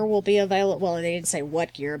what gear will be available. Well, they didn't say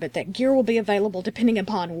what gear, but that gear will be available depending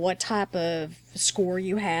upon what type of score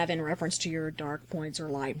you have in reference to your dark points or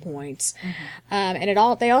light points.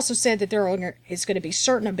 And they also said that there is going to be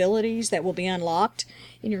certain abilities that will be unlocked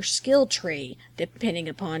in your skill tree depending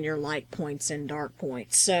upon your light points and dark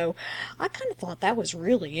points. So I kind of thought that was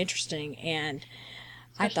really interesting, and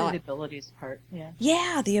Especially I thought the abilities part, yeah.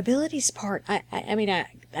 Yeah, the abilities part. I mean,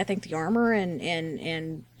 I think the armor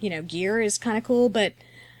and you know, gear is kind of cool, but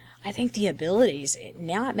I think the abilities,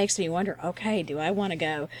 now it makes me wonder, okay, do I want to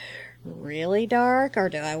go really dark, or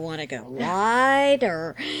do I want to go light,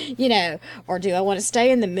 or, you know, or do I want to stay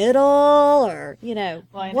in the middle, or, you know,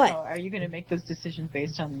 well, I what? know. Are you going to make those decisions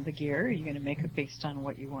based on the gear, or are you going to make it based on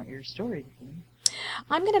what you want your story to be?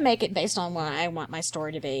 I'm going to make it based on what I want my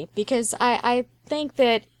story to be, because I think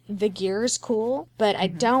that the gear is cool, but I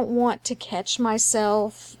don't want to catch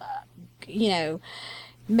myself, you know,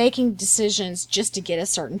 making decisions just to get a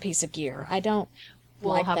certain piece of gear. I don't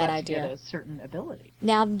like how that about idea. To get a certain ability?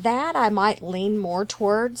 Now that I might lean more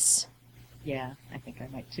towards. Yeah, I think I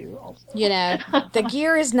might too also. You know, the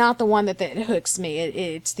gear is not the one that hooks me.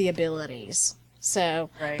 It's the abilities. So,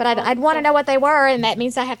 Right. but I'd want to know what they were, and that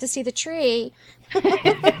means I have to see the tree.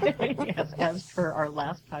 Yes, as per our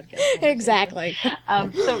last podcast. Exactly.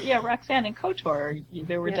 So yeah, Roxanne and KOTOR,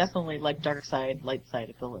 there were Yes. definitely like dark side, light side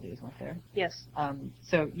abilities, weren't there? Yes.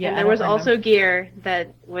 So yeah, And I there don't was remember- also gear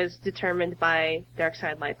that was determined by dark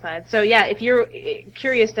side, light side. So yeah, if you're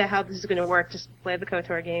curious to how this is going to work, just play the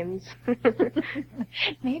KOTOR games.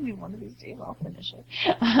 Maybe one of these days I'll finish it.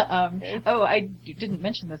 Oh, I didn't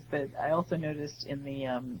mention this, but I also noticed in the,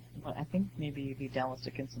 I think maybe the Dallas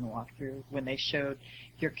Dickinson walkthrough, when they showed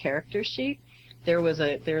your character sheet, there's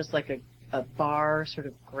like a bar sort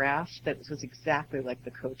of graph that was exactly like the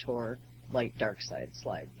KOTOR light dark side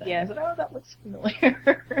slide thing. Yeah. I said, oh, that looks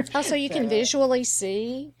familiar. Oh, so you can visually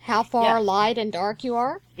see how far Yes. light and dark you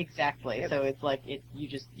are? Exactly. So it's like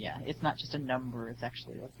it's not just a number, it's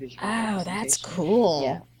actually like visual. Oh, that's representation. cool.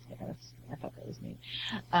 Yeah, I thought that was neat.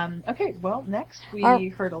 Okay, well, next we Oh.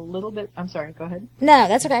 heard a little bit. I'm sorry, go ahead. No,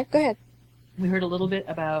 that's okay. Go ahead. We heard a little bit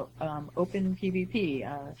about open PvP.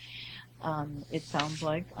 It sounds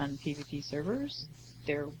like on PvP servers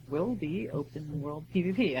there will be open world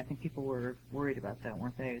PvP. I think people were worried about that,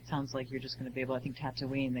 weren't they? It sounds like you're just going to be able. I think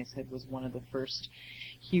Tatooine, they said, was one of the first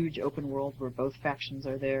huge open worlds where both factions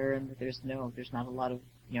are there, and that there's not a lot of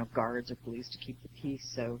guards or police to keep the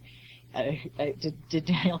peace. So. Did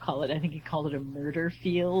Daniel call it? I think he called it a murder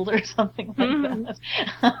field or something like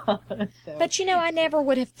that. So, But I never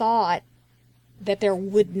would have thought that there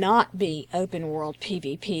would not be open world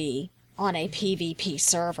PvP on a PvP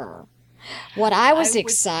server. What I was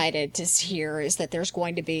excited to hear is that there's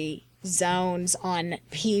going to be zones on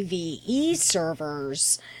PvE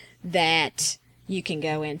servers that you can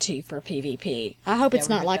go into for PvP. I hope it's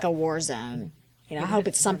not like a war zone. I hope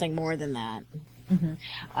it's something more than that.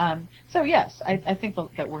 Mm-hmm. So yes, I think that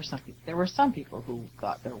there were some people who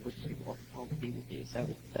thought there would be world PvP. So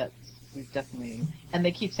we've definitely, and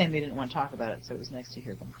they keep saying they didn't want to talk about it. So it was nice to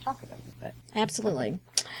hear them talk about it. But, absolutely.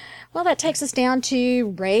 Well, that takes us down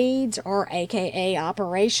to raids, or AKA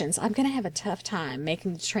operations. I'm going to have a tough time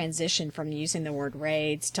making the transition from using the word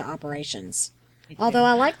raids to operations. Although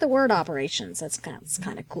I like the word operations. That's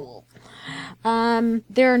kind of cool.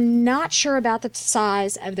 They're not sure about the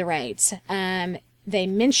size of the raids. They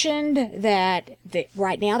mentioned that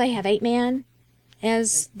right now they have 8-man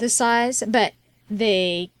as the size, but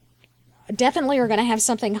they definitely are going to have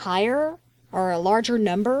something higher or a larger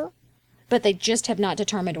number but they just have not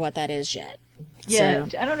determined what that is yet. Yeah,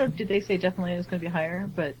 So, I don't know. Did they say definitely it's going to be higher?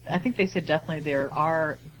 But I think they said definitely there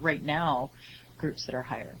are right now groups that are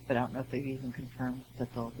higher. But I don't know if they've even confirmed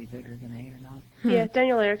that they'll be bigger than 8 or not. Yeah,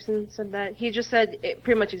 Daniel Erickson said that. He just said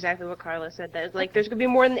pretty much exactly what Carla said. That it's like there's gonna be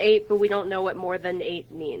more than 8, but we don't know what more than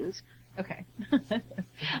 8 means. Okay.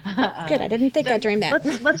 good. I didn't think I dreamed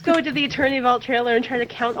that. Let's go into the Eternity Vault trailer and try to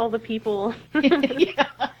count all the people. Yeah,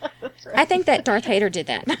 that's right. I think that Darth Vader did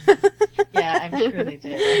that. Yeah, I'm sure they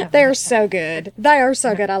did. They're so good. They are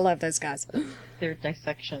so good. I love those guys. Their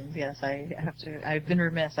dissections, yes, I have to. I've been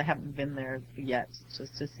remiss. I haven't been there yet,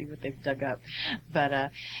 just to see what they've dug up.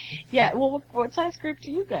 But yeah. Well, what size group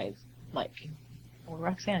do you guys like? Well,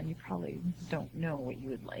 Roxanne, you probably don't know what you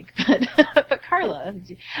would like, but Carla,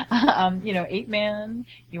 8-man.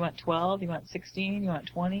 You want 12? You want 16? You want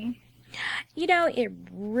 20? It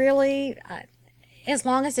really, as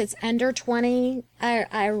long as it's under 20,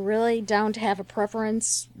 I really don't have a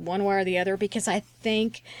preference one way or the other, because I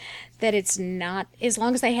think that it's not, as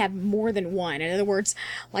long as they have more than one. In other words,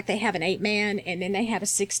 like they have an 8-man and then they have a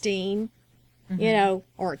 16,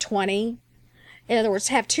 or a 20. In other words,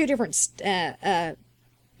 have two different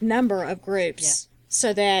number of groups,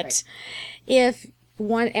 so that if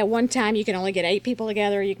at one time you can only get 8 people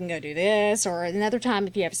together, you can go do this, or another time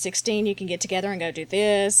if you have 16, you can get together and go do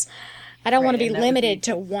this. I don't want to be limited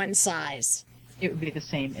to one size. It would be the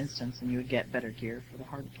same instance, and you would get better gear for the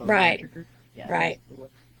hard folk. Right. Yeah, right.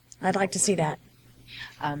 I'd like to see that.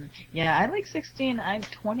 Yeah, I like 16.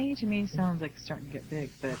 20 to me sounds like starting to get big,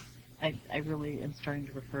 but I really am starting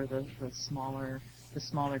to prefer the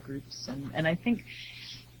smaller groups, and I think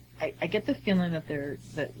I get the feeling that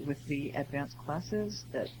with the advanced classes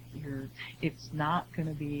that it's not going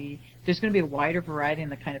to be, there's going to be a wider variety in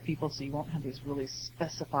the kind of people, so you won't have these really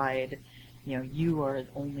specified, you are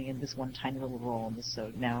only in this one tiny little role, and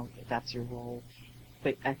so now that's your role.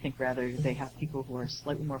 But I think rather they have people who are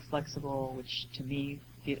slightly more flexible, which to me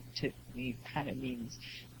kind of means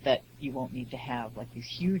that you won't need to have like these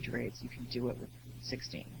huge raids. You can do it with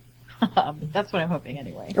 16. That's what I'm hoping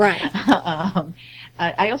anyway. Right.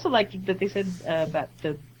 I also liked that they said about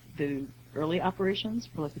the early operations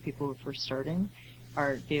for like the people who are first starting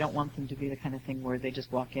they don't want them to be the kind of thing where they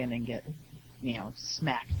just walk in and get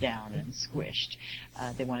smacked down and squished.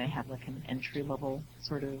 They want to have like an entry level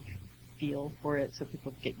sort of feel for it, so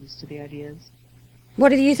people get used to the ideas. What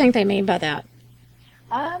do you think they mean by that?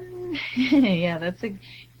 Yeah, that's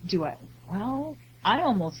I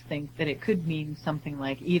almost think that it could mean something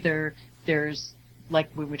like either there's,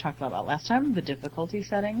 like we talked about last time, the difficulty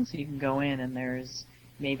setting, so you can go in and there's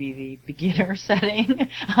maybe the beginner setting,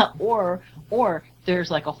 or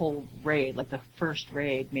there's like a whole raid, like the first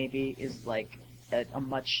raid maybe is like a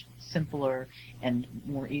much simpler and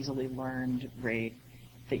more easily learned raid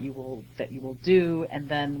that you will do, and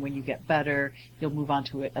then when you get better, you'll move on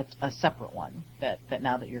to a separate one that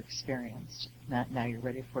now that you're experienced, now you're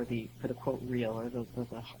ready for the quote real or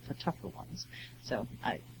the tougher ones. So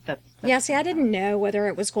that's yeah. See, I didn't know whether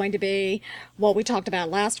it was going to be what we talked about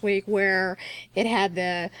last week, where it had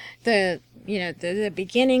the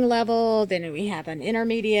beginning level, then we have an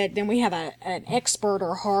intermediate, then we have an expert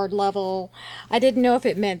or hard level. I didn't know if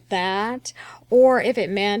it meant that, or if it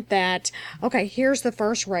meant that, okay, here's the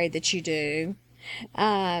first raid that you do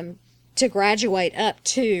to graduate up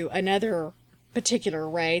to another particular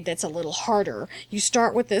raid that's a little harder. You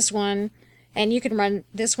start with this one, and you can run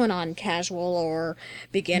this one on casual or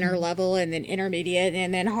beginner level, and then intermediate,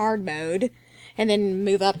 and then hard mode, and then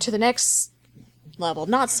move up to the next level.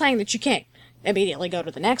 Not saying that you can't immediately go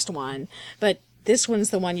to the next one, but this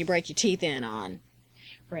one's the one you break your teeth in on.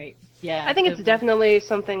 Right. Yeah. I think it's definitely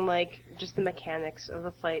something like just the mechanics of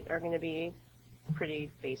the fight are going to be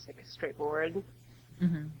pretty basic, straightforward.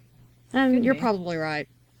 Mm-hmm. And you're probably right.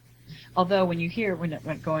 Although when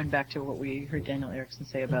going back to what we heard Daniel Erickson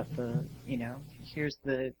say about here's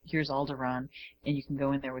Alderaan, and you can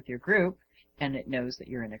go in there with your group, and it knows that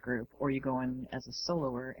you're in a group, or you go in as a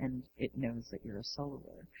soloer, and it knows that you're a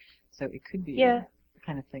soloer. So it could be the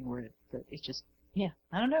kind of thing where it's just, I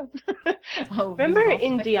don't know. Remember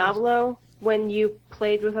in Diablo, when you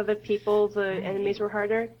played with other people, the enemies were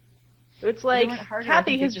harder? It's like,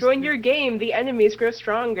 Kathy has joined your game, the enemies grow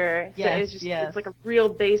stronger. Yes, so it's like a real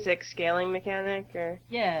basic scaling mechanic.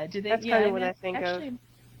 That's kind of what I think of. I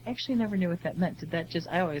actually never knew what that meant.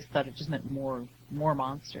 I always thought it just meant more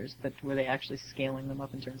monsters, but were they actually scaling them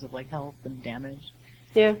up in terms of like health and damage?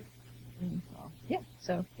 Yeah. Well,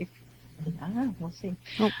 so I don't know, we'll see.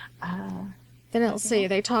 Then let's see,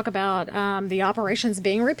 they talk about the operations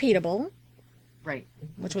being repeatable. Right.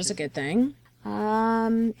 Which was a good thing.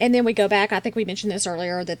 And then we go back, I think we mentioned this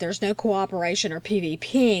earlier, that there's no cooperation or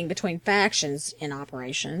PvPing between factions in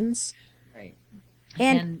operations. Right.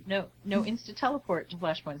 And no insta teleport to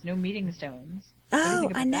flashpoints, no meeting stones.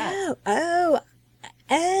 Oh, I know. Oh.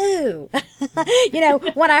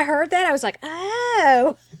 When I heard that, I was like,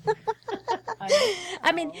 oh.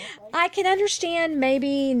 I mean, I can understand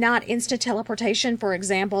maybe not instant teleportation, for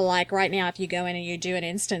example, like right now if you go in and you do an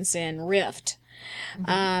instance in Rift.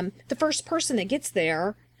 The first person that gets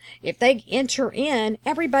there, if they enter in,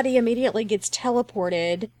 everybody immediately gets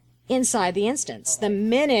teleported inside the instance the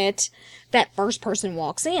minute that first person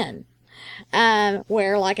walks in.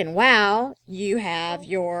 Where like in WoW, you have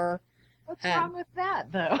your... What's wrong with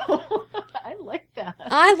that, though? I like that.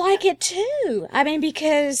 I like it too. I mean,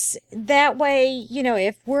 because that way,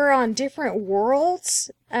 if we're on different worlds,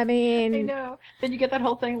 I know. Then you get that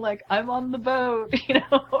whole thing like, I'm on the boat,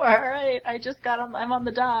 all right, I I'm on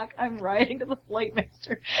the dock, I'm riding to the flight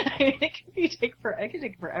master. I mean, it can take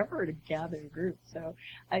forever to gather a group. So,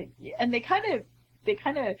 and they kind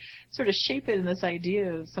of sort of shape it in this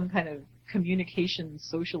idea of some kind of communication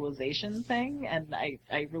socialization thing, and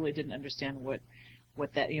I really didn't understand what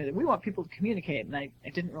that, we want people to communicate, and I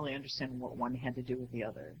didn't really understand what one had to do with the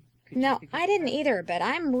other. No, I didn't either, but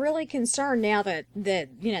I'm really concerned now that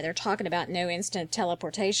they're talking about no instant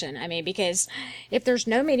teleportation. I mean, because if there's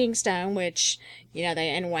no meeting stone, which,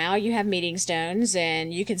 in WoW you have meeting stones,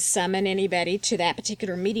 and you can summon anybody to that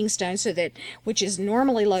particular meeting stone, which is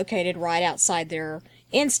normally located right outside their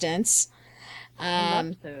instance. I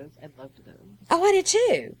loved those. Oh, I did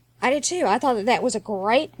too. I thought that was a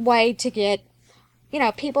great way to get,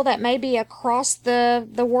 people that may be across the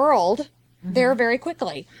world there very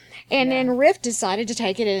quickly. And then Rift decided to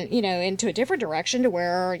take it into a different direction to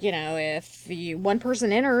where, if one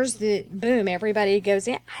person enters, boom, everybody goes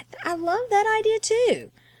in. I love that idea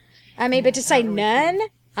too. I mean, but to say none,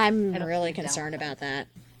 I'm really concerned about that.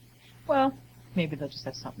 Well, maybe they'll just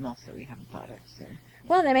have something else that we haven't thought of. So.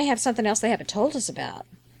 Well, they may have something else they haven't told us about.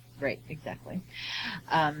 Right, exactly.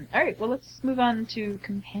 All right, well, let's move on to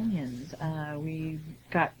companions. We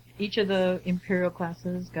got each of the Imperial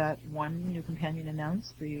classes got one new companion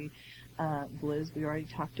announced. The Blizz we already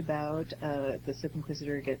talked about. The Sith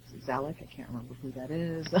Inquisitor gets Zalek. I can't remember who that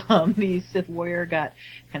is. The Sith Warrior got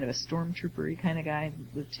kind of a stormtrooper-y kind of guy,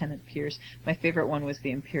 Lieutenant Pierce. My favorite one was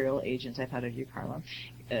the Imperial Agent. I thought of you, Carla.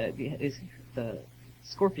 Is the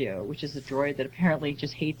Scorpio, which is a droid that apparently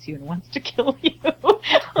just hates you and wants to kill you,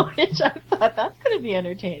 which I thought that's going to be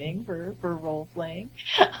entertaining for role-playing.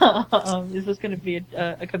 Is this going to be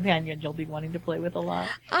a companion you'll be wanting to play with a lot?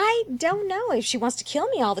 I don't know if she wants to kill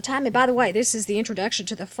me all the time. And by the way, this is the introduction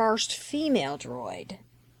to the first female droid.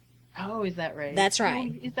 Oh, is that right? That's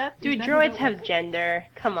right. Do droids have gender?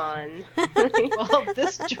 Come on. Well,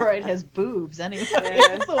 this droid has boobs anyway.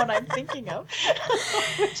 That's the one I'm thinking of,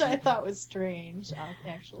 which I thought was strange,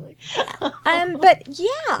 actually. But yeah,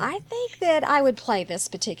 I think that I would play this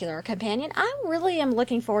particular companion. I really am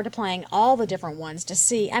looking forward to playing all the different ones to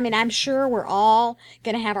see. I mean, I'm sure we're all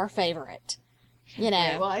going to have our favorite.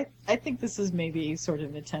 Yeah, well, I think this is maybe sort of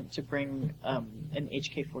an attempt to bring an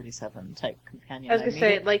HK-47 type companion. I was going to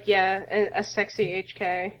say, a sexy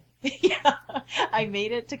HK. Yeah, I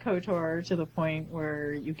made it to KOTOR to the point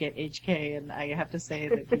where you get HK, and I have to say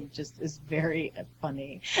that he just is very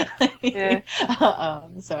funny. Yeah.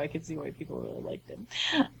 So I could see why people really liked him.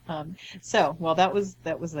 That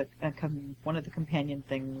was one of the companion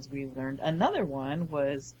things we learned. Another one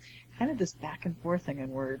was kind of this back and forth thing,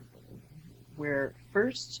 and where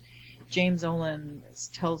first James Olin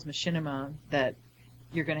tells Machinima that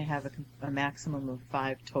you're going to have a maximum of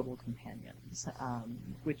 5 total companions,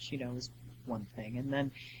 which is one thing. And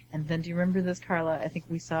then do you remember this, Carla? I think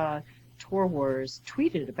we saw Tor Wars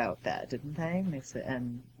tweeted about that, didn't they?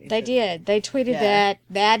 They did. They tweeted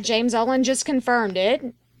that James Olin just confirmed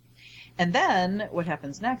it. And then what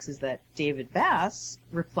happens next is that David Bass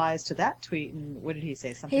replies to that tweet, and what did he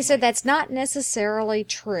say? He said that's not necessarily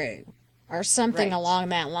true. Or something along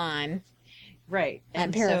that line. Right.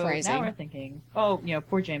 I'm paraphrasing. So now we're thinking,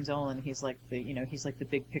 poor James Olin, he's like the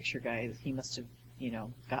big picture guy. He must have,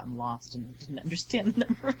 gotten lost and didn't understand the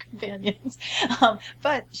number of companions.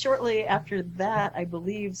 But shortly after that, I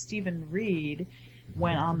believe Stephen Reed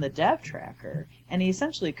went on the dev tracker, and he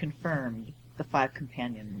essentially confirmed the 5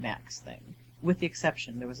 companion max thing. With the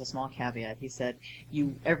exception, there was a small caveat. He said,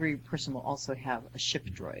 every person will also have a ship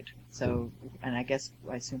droid. So, and I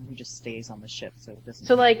assume he just stays on the ship, so it doesn't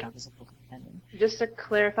count as a full companion. Just to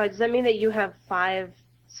clarify, does that mean that you have 5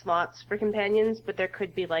 slots for companions, but there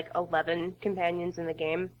could be 11 companions in the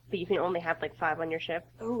game, but you can only have 5 on your ship?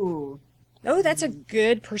 Ooh. Oh, that's a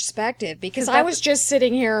good perspective because I was just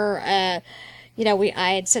sitting here. I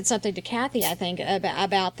had said something to Kathy, I think,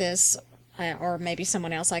 about this, or maybe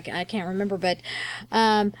someone else. I can't remember, but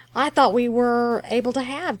I thought we were able to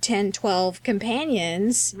have 10, 12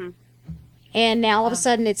 companions, and now all of a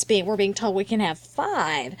sudden we're being told we can have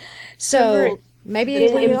 5. So maybe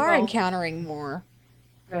we are encountering more.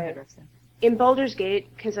 Right. In Baldur's Gate,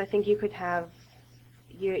 because I think you could have.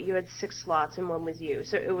 You had 6 slots and one was you.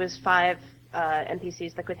 So it was 5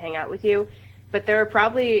 NPCs that could hang out with you. But there are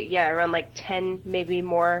probably, around like 10, maybe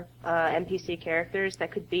more NPC characters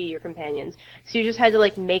that could be your companions. So you just had to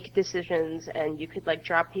like make decisions and you could like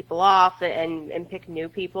drop people off and pick new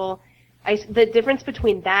people. The difference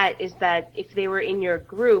between that is that if they were in your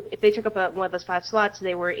group, if they took up one of those 5 slots,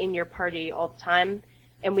 they were in your party all the time.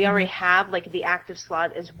 And we already have like the active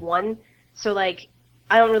slot as 1. So like,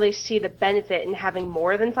 I don't really see the benefit in having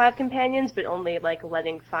more than 5 companions, but only like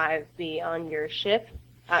letting 5 be on your ship.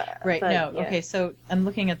 Right. Okay. So I'm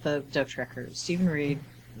looking at the Dove Trekkers. Stephen Reed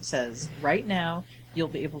says right now you'll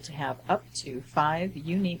be able to have up to 5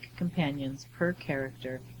 unique companions per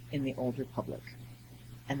character in the Old Republic,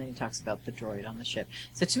 and then he talks about the droid on the ship.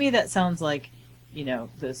 So to me, that sounds like,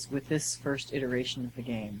 this first iteration of the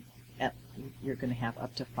game, you're going to have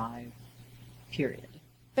up to 5. Period.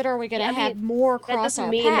 But are we going to have more cross our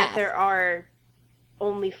path? That doesn't mean that there are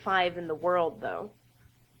only 5 in the world, though.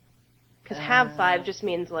 Because have 5 just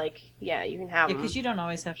means, like, you can have them. Because you don't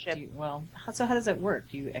always have to... So how does that work?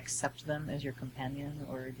 Do you accept them as your companion,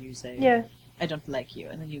 or do you say, I don't like you,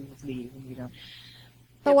 and then you leave and you don't...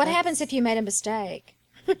 But what happens if you made a mistake?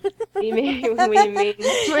 What do you mean? What do you mean?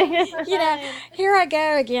 Here I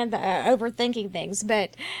go again, overthinking things.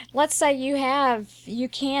 But let's say you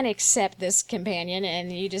can accept this companion,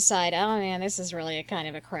 and you decide, oh man, this is really a kind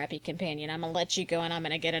of a crappy companion. I'm gonna let you go, and I'm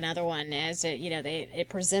gonna get another one as it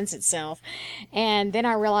presents itself. And then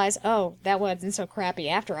I realize, oh, that wasn't so crappy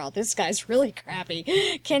after all. This guy's really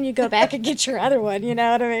crappy. Can you go back and get your other one? You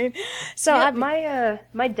know what I mean? So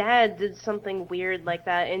my dad did something weird like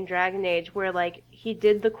that in Dragon Age, where like he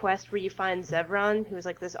did the quest where you find Zevran, who's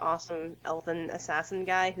like this awesome elven assassin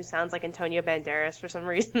guy who sounds like Antonio Banderas for some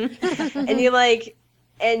reason.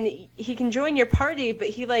 And he can join your party, but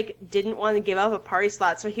he like didn't want to give up a party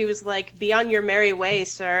slot, so he was like, "Be on your merry way,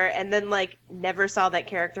 sir," and then like never saw that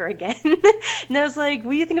character again. And I was like,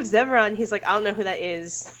 "What do you think of Zevran?" He's like, "I don't know who that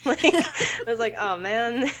is." Like, I was like, "Oh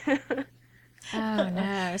man." Oh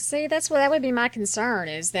no! See, that would be my concern,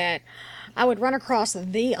 is that I would run across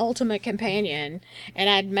the ultimate companion, and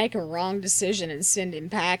I'd make a wrong decision and send him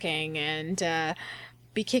packing, and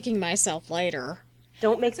be kicking myself later.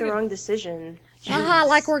 Don't make the wrong decision.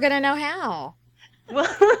 Like we're gonna know how. Well,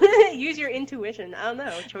 use your intuition. I don't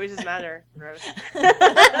know. Choices matter.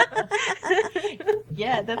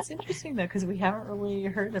 Yeah, that's interesting though, because we haven't really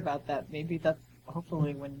heard about that. Maybe that.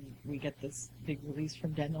 Hopefully when we get this big release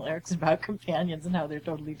from Daniel Erickson about companions and how they're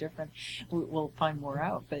totally different, we'll find more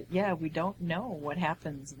out. But yeah, we don't know what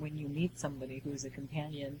happens when you meet somebody who's a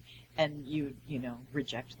companion and you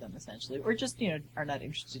reject them essentially, or just, are not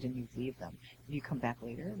interested and you leave them. If you come back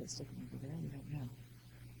later, they're still going to be there. We don't know.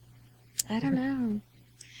 I don't know.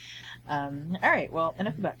 All right, well,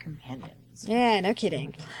 enough about companions. Yeah, no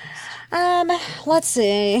kidding. Let's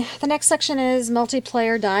see. The next section is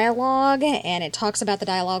multiplayer dialogue, and it talks about the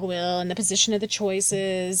dialogue wheel and the position of the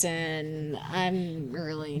choices, and I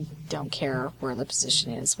really don't care where the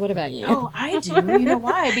position is. What about you? Oh, I do. You know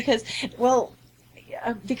why? Because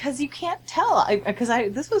you can't tell.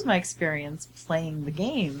 This was my experience playing the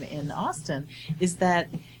game in Austin, is that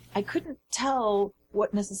I couldn't tell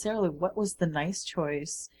what was the nice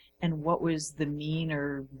choice and what was the mean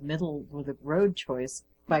or middle or the road choice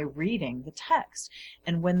by reading the text.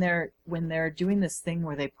 And when they're doing this thing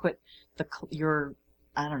where they put your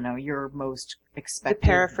most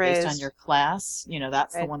expected based on your class,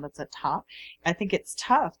 that's right. The one that's at top. I think it's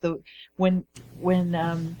tough though when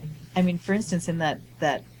for instance, in that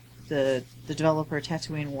the developer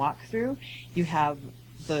Tatooine walkthrough, you have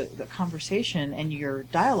the conversation and your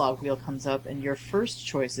dialogue wheel comes up, and your first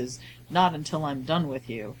choice is "not until I'm done with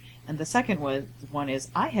you," and the second one is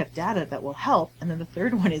 "I have data that will help," and then the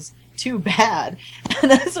third one is "too bad."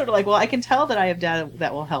 And that's sort of like, well, I can tell that "I have data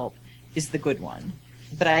that will help" is the good one,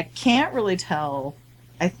 but I can't really tell.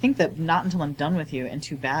 I think that "not until I'm done with you" and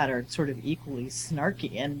 "too bad" are sort of equally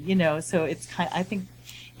snarky, and so it's I think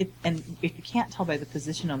it. And if you can't tell by the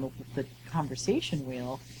position on the conversation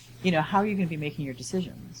wheel, how are you going to be making your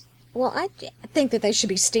decisions? Well, think that they should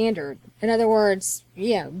be standard. In other words,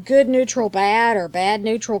 good, neutral, bad, or bad,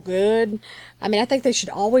 neutral, good. I mean, I think they should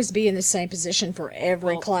always be in the same position for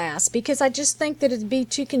every class, because I just think that it'd be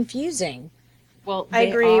too confusing. Well, I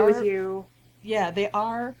agree with you. Yeah, they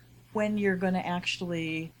are when you're going to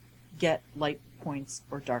actually get light points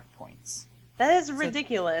or dark points. That is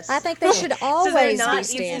ridiculous. I think they should always be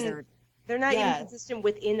standard. They're not even consistent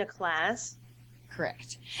within a class.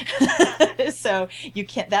 Correct. So you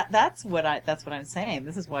can't. That's what I'm saying.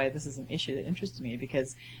 This is why this is an issue that interests me,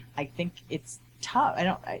 because I think it's tough.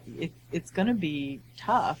 It's going to be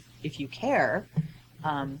tough if you care,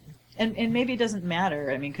 and maybe it doesn't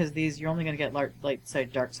matter. I mean, because you're only going to get light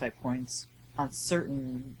side, dark side points on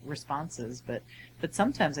certain responses, but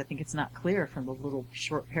sometimes I think it's not clear from the little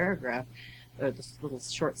short paragraph or this little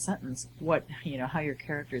short sentence how your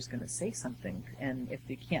character is going to say something. And if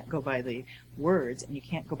you can't go by the words and you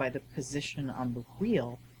can't go by the position on the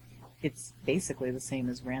wheel, it's basically the same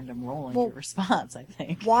as random rolling your response, I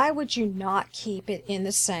think. Why would you not keep it in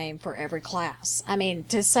the same for every class? I mean,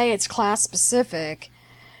 to say it's class specific,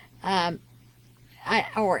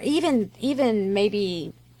 or even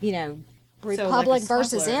maybe, Republic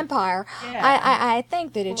versus Empire, I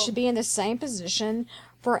think that it should be in the same position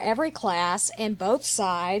for every class and both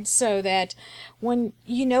sides, so that when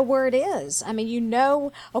you know where it is. I mean,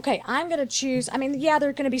 okay, I'm going to choose. I mean, there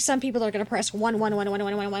are going to be some people that are going to press 1, 1, 1, 1,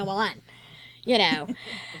 1, 1, 1, 1,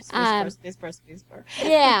 Space bar.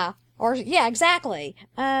 Yeah, exactly.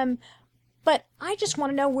 But I just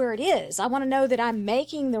want to know where it is. I want to know that I'm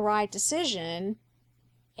making the right decision.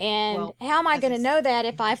 And how am I going to know that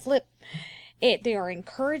if I flip it? They are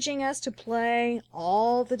encouraging us to play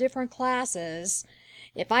all the different classes.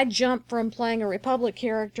 If I jump from playing a Republic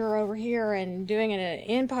character over here and doing an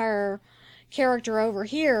Empire character over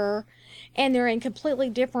here, and they're in completely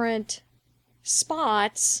different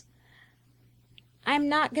spots, I'm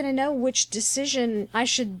not going to know which decision I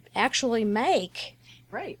should actually make.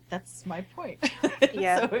 Right, that's my point.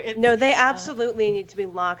 Yeah. No, they absolutely need to be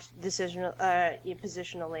locked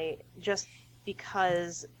positionally, just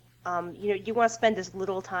because you want to spend as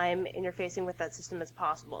little time interfacing with that system as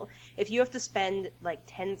possible. If you have to spend like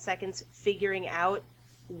 10 seconds figuring out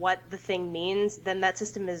what the thing means, then that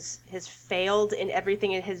system has failed in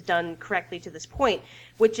everything it has done correctly to this point,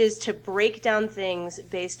 which is to break down things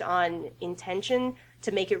based on intention,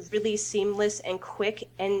 to make it really seamless and quick,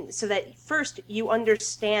 and so that first you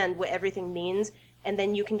understand what everything means, and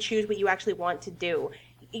then you can choose what you actually want to do.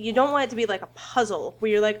 You don't want it to be like a puzzle where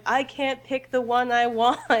you're like, I can't pick the one I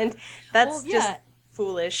want. That's just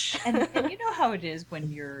foolish. and you know how it is when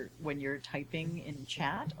you're typing in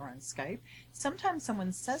chat or on Skype. Sometimes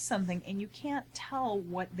someone says something and you can't tell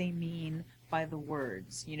what they mean by the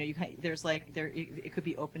words. It could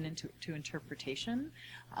be open to interpretation,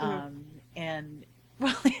 and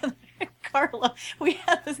Carla, we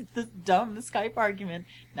had this dumb Skype argument.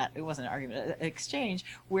 It wasn't an argument, an exchange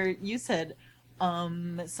where you said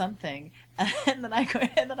something, and then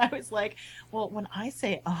I was like, well, when I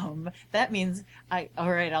say that means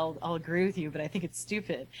I'll agree with you, but I think it's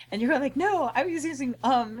stupid. And you're like, no, I was using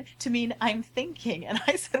to mean I'm thinking. And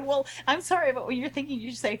I said, well, I'm sorry, but when you're thinking,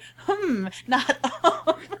 you say not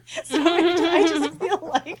So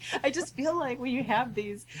I just feel like when you have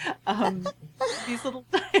these little,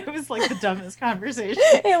 it was like the dumbest conversation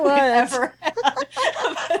it was ever had.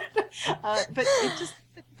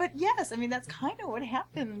 But yes, I mean, that's kind of what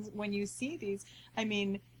happens when you see these. I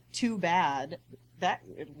mean, too bad that,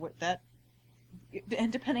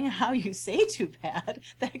 and depending on how you say too bad,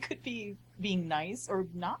 that could be being nice or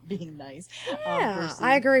not being nice. Yeah,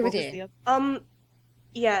 I agree with you.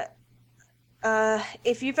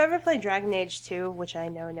 If you've ever played Dragon Age 2, which I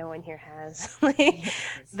know no one here has,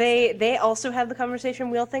 they also have the conversation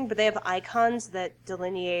wheel thing, but they have icons that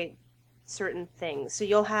delineate certain things. So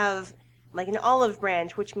you'll have like an olive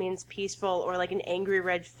branch, which means peaceful, or like an angry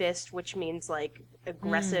red fist, which means like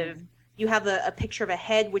aggressive. You have a picture of a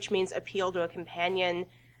head, which means appeal to a companion,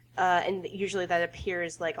 and usually that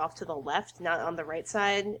appears like off to the left, not on the right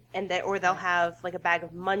side. Or they'll have like a bag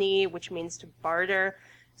of money, which means to barter.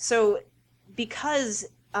 So because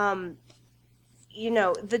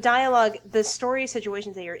the dialogue, the story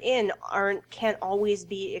situations that you're in can't always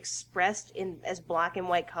be expressed in as black and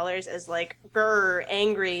white colors as like grr,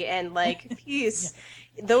 angry, and like peace.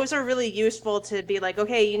 Those are really useful to be like,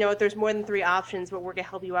 okay, there's more than 3 options, but we're gonna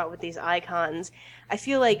help you out with these icons. I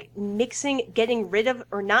feel like getting rid of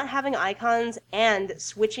or not having icons and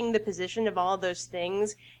switching the position of all of those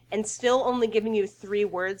things and still only giving you 3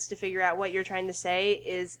 words to figure out what you're trying to say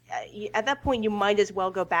is, at that point, you might as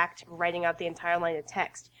well go back to writing out the entire line of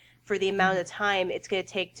text. for the amount of time it's going to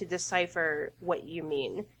take to decipher what you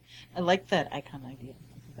mean. I like that icon idea.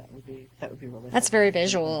 I think that would be really. That's helpful. very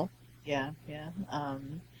visual. Yeah.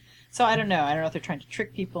 So I don't know. I don't know if they're trying to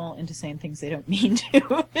trick people into saying things they don't mean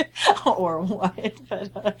to, or what.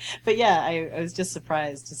 But yeah, I was just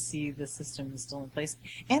surprised to see the system is still in place,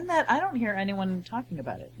 and that I don't hear anyone talking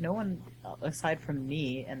about it. No one, aside from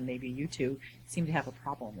me and maybe you two, seem to have a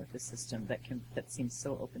problem with the system that seems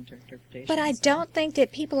so open to interpretation. But I don't think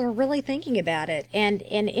that people are really thinking about it, and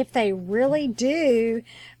if they really do,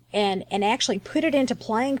 and actually put it into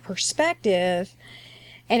playing perspective,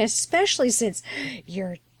 and especially since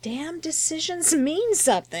your damn decisions mean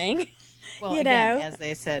something. Well, you again, know, as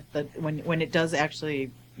they said, when it does actually,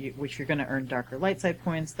 which you're going to earn darker light side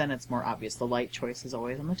points, then it's more obvious. The light choice is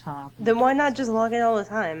always on the top. Then why not just log in all the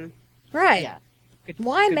time? right? Yeah.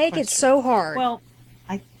 Why Good make it question. so hard? Well,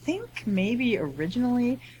 I think maybe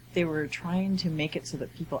originally they were trying to make it so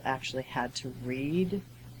that people actually had to read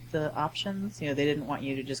the options. They didn't want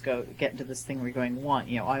you to just go get into this thing where you're going,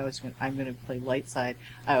 I'm going to play light side.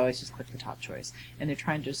 I always just click the top choice. And they're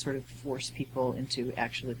trying to sort of force people into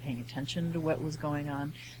actually paying attention to what was going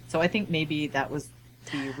on. So I think maybe that was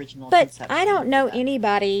the original But conception I don't know of that.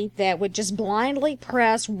 anybody that would just blindly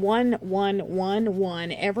press 1, 1, 1,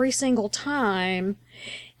 1 every single time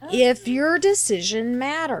if your decision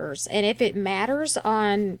matters. And if it matters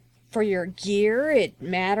for your gear, it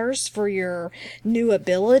matters for your new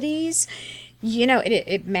abilities,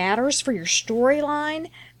 it matters for your storyline.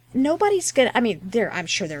 Nobody's gonna, I'm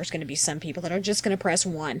sure there's gonna be some people that are just gonna press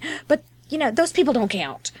 1, but those people don't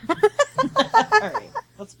count. All right,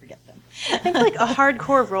 let's forget them. I think like a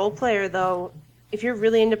hardcore role player, though, if you're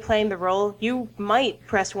really into playing the role, you might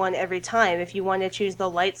press 1 every time if you want to choose the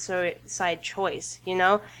light side choice,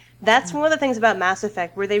 That's one of the things about Mass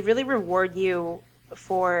Effect, where they really reward you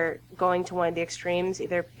for going to one of the extremes,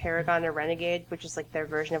 either Paragon or Renegade, which is like their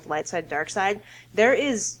version of light side, dark side. There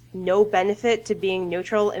is no benefit to being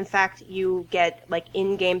neutral. In fact, you get like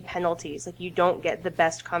in-game penalties. Like you don't get the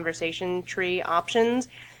best conversation tree options.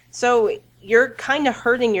 So you're kind of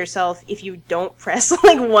hurting yourself if you don't press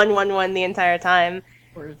like 1, 1, 1 the entire time.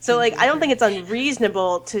 So like I don't think it's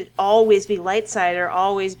unreasonable to always be light side or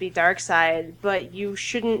always be dark side, but you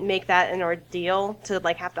shouldn't make that an ordeal to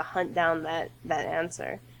like have to hunt down that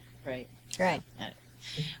answer. Right. Right.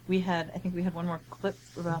 I think we had one more clip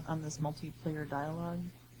on this multiplayer dialogue.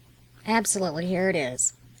 Absolutely, here it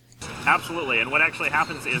is. Absolutely, and what actually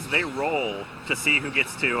happens is they roll to see who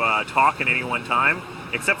gets to talk at any one time,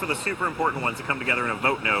 except for the super important ones that come together in a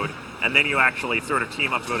vote node, and then you actually sort of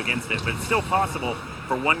team up to vote against it. But it's still possible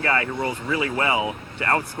for one guy who rolls really well to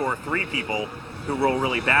outscore 3 people who roll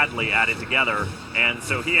really badly at it together, and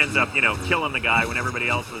so he ends up, killing the guy when everybody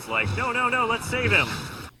else was like, no, let's save him.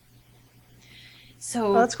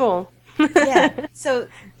 So that's cool. Yeah, so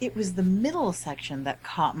it was the middle section that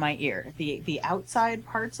caught my ear. The outside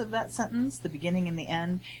parts of that sentence, the beginning and the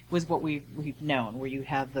end, was what we've known, where you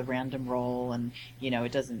have the random roll, and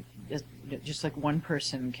it doesn't just like one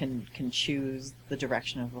person can choose the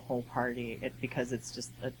direction of the whole party, because it's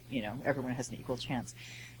just everyone has an equal chance.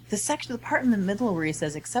 The part in the middle where he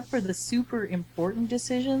says, except for the super important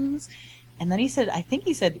decisions, and then he said, I think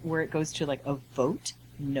he said where it goes to like a vote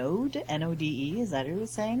node, N-O-D-E, is that what he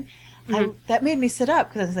was saying? Mm-hmm. That made me sit up,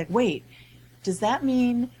 because I was like, wait, does that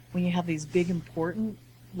mean when you have these big important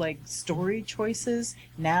like story choices,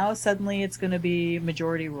 now suddenly it's going to be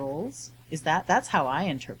majority rolls? That's how I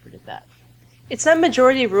interpreted that. It's not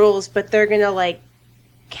majority rules, but they're going to like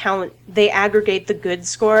count, they aggregate the good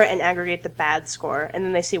score and aggregate the bad score, and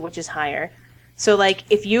then they see which is higher. So like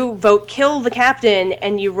if you vote kill the captain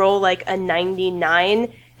and you roll like a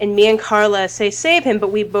 99, and me and Carla say save him,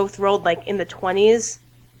 but we both rolled like in the 20s,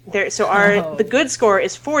 the good score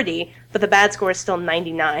is 40, but the bad score is still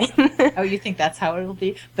 99. Oh, you think that's how it'll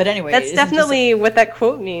be? But anyway, that's definitely what that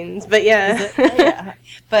quote means. But yeah. Yeah.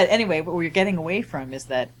 But anyway, what we're getting away from is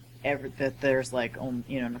that there's like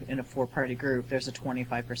in a 4-party group, there's a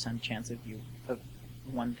 25% chance of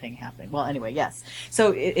one thing happening. Well, anyway, yes.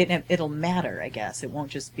 So it'll matter, I guess. It won't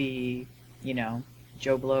just be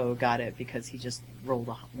Joe Blow got it because he just rolled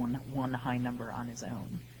one high number on his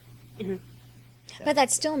own. Mm-hmm. So. But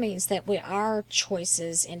that still means that our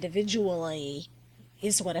choices individually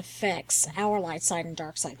is what affects our light side and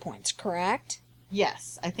dark side points, correct?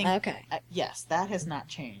 Yes, I think. Okay. Yes, that has not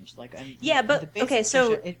changed. Yeah, but okay.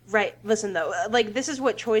 So right, listen though. Like this is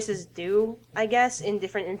what choices do, I guess, in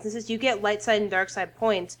different instances. You get light side and dark side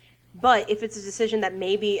points But if it's a decision that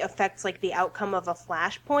maybe affects like the outcome of a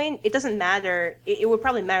flashpoint, it doesn't matter. It would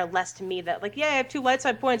probably matter less to me that like, yeah, I have 2 light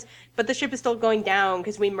side points, but the ship is still going down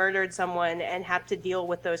because we murdered someone and have to deal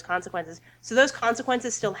with those consequences. So those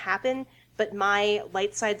consequences still happen, but my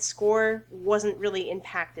light side score wasn't really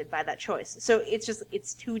impacted by that choice. So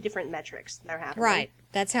it's 2 different metrics that are happening. Right.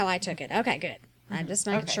 That's how I took it. Okay, good. I'm just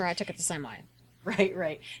making Okay. sure I took it the same way.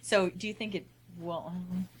 Right. So do you think it, well,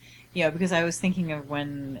 yeah, because I was thinking of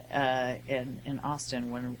when in Austin,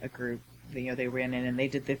 when a group, they ran in and they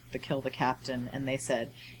did the kill the captain, and they said,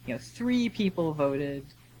 3 people voted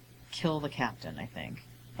kill the captain, I think,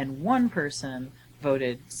 and 1 person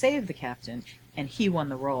voted save the captain, and he won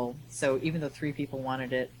the role. So even though 3 people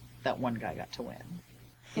wanted it, that 1 guy got to win.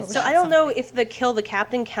 So I don't know if the kill the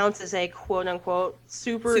captain counts as a quote unquote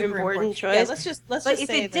super important choice. Yeah, let's just but say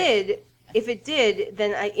if it did,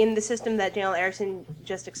 then in the system that Daniel Erickson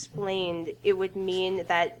just explained, it would mean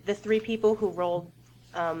that the 3 people who rolled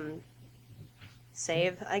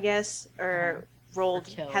save, I guess, or rolled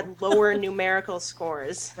had lower numerical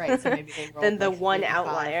scores. Right, so maybe they rolled than the like 1 3, 5,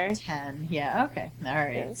 outlier. 10. Yeah, okay. All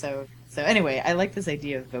right. Yeah. So anyway, I like this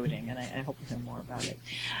idea of voting, and I hope to hear more about it.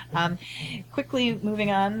 Quickly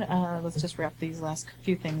moving on, let's just wrap these last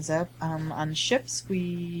few things up. On ships,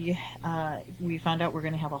 we found out we're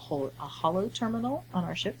going to have a holo terminal on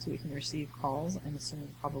our ship, so we can receive calls, I'm assuming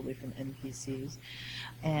probably from NPCs.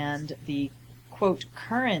 And the quote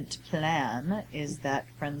current plan is that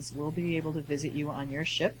friends will be able to visit you on your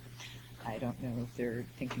ship. I don't know if they're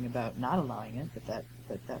thinking about not allowing it, but that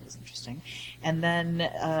was interesting. And then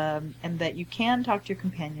and that you can talk to your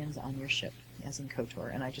companions on your ship, as in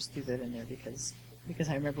KOTOR. And I just threw that in there because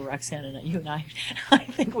I remember Roxanne and you and I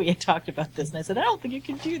think we had talked about this, and I said, I don't think you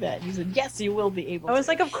can do that. And you said, yes, you will be able to. I was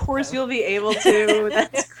like, of course you'll be able to.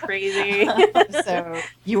 That's crazy. So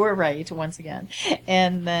you were right once again.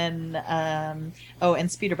 And then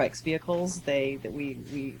and speeder bikes vehicles, they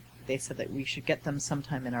said that we should get them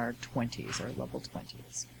sometime in our 20s or level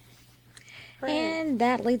 20s. And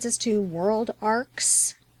that leads us to world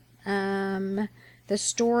arcs. The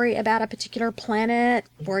story about a particular planet,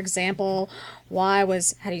 for example, how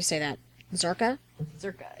do you say that? Zerka?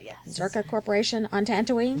 Zerka, yes. Zerka Corporation on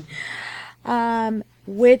Tatooine,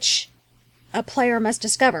 which a player must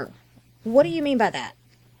discover. What do you mean by that?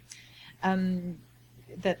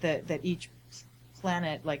 That each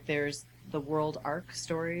planet, like there's the world arc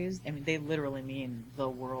stories. I mean, they literally mean the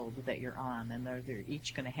world that you're on, and they're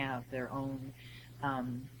each going to have their own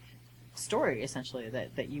story, essentially,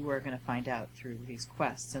 that you are going to find out through these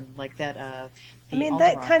quests. And like that, I mean,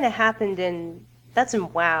 that kind of happened that's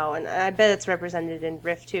in WoW, and I bet it's represented in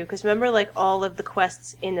Rift too, because remember, like, all of the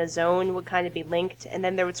quests in a zone would kind of be linked, and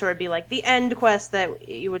then there would sort of be, like, the end quest that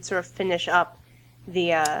you would sort of finish up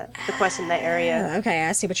the quest in that area. Okay,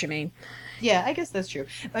 I see what you mean. Yeah, I guess that's true.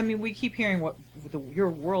 I mean, we keep hearing what your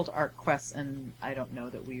world arc quests, and I don't know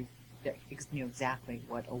that we knew exactly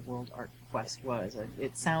what a world arc quest was.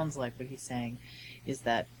 It sounds like what he's saying is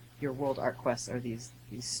that your world arc quests are these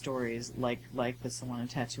stories like this one on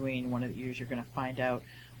Tatooine. One of the years you're going to find out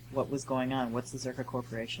what was going on. What's the Zerka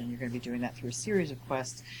Corporation? You're going to be doing that through a series of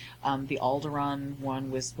quests. The Alderaan one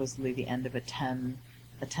was supposedly the end of a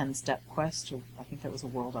 10-step quest. I think that was a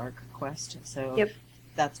world arc quest. So yep.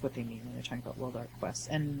 That's what they mean when they're talking about world arc quests.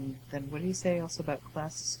 And then what did he say also about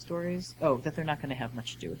class stories? Oh, that they're not going to have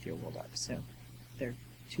much to do with your world arc. So they're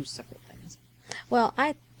 2 separate things. Well,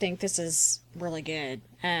 I think this is really good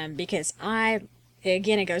because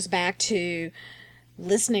it goes back to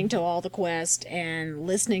listening to all the quests and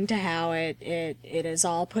listening to how it is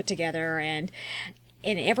all put together, and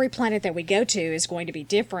every planet that we go to is going to be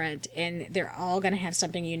different, and they're all going to have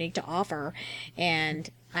something unique to offer, and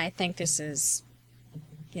I think this is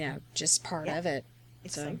just part of it.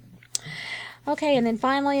 So okay, and then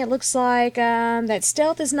finally it looks like that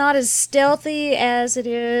stealth is not as stealthy as it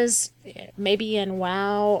is maybe in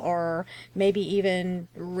WoW or maybe even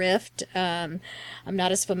Rift. I'm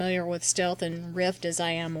not as familiar with stealth in Rift as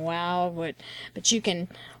I am WoW, but you can,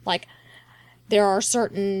 like, there are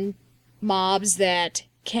certain mobs that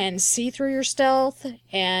can see through your stealth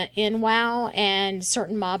in WoW, and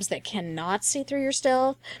certain mobs that cannot see through your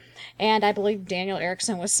stealth. And I believe Daniel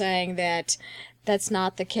Erickson was saying that that's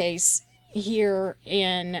not the case here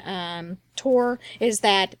in Tor, is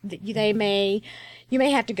that you may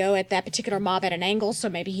have to go at that particular mob at an angle, so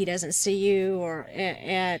maybe he doesn't see you, or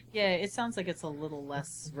yeah, it sounds like it's a little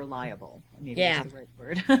less reliable. Maybe yeah, that's the right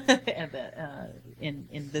word.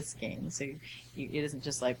 In this game, so it isn't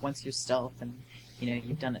just like once you're stealth and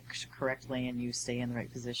you've done it correctly and you stay in the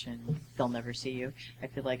right position, they'll never see you. I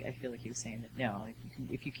feel like he was saying that no,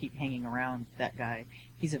 if you keep hanging around that guy,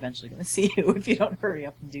 he's eventually going to see you if you don't hurry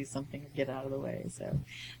up and do something or get out of the way. So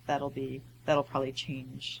that'll probably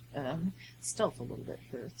change stealth a little bit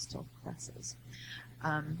for stealth classes.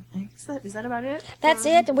 I guess is that about it? That's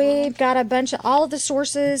it. We've got all of the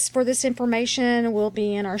sources for this information will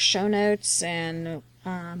be in our show notes, and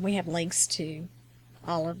we have links to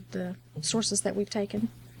all of the sources that we've taken.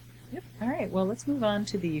 Yep. All right. Well, let's move on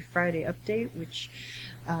to the Friday update, which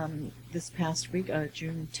this past week,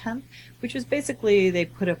 June 10th, which was basically they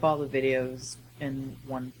put up all the videos in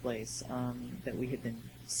one place that we had been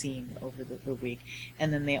seeing over the week,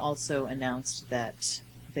 and then they also announced that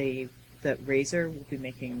Razer will be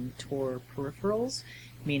making Tor peripherals,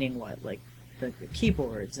 meaning what, like the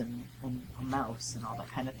keyboards and a mouse and all that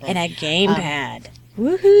kind of thing. And a gamepad.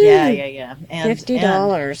 Woohoo! Yeah. And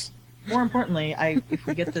 $50. More importantly, if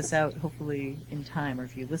we get this out hopefully in time, or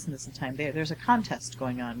if you listen to this in time, there's a contest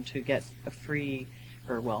going on to get a free,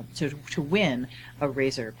 to win a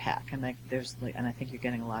Razer pack, and I think you're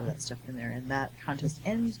getting a lot of that stuff in there. And that contest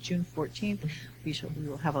ends June 14th. We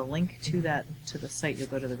will have a link to the site. You'll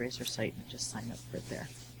go to the Razer site and just sign up for it there.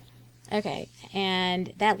 Okay,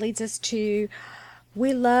 and that leads us to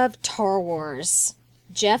we love Tar Wars.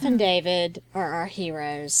 Jeff and David are our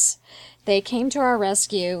heroes. They came to our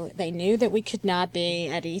rescue. They knew that we could not be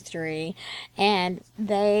at E3, and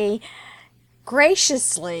they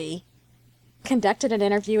graciously conducted an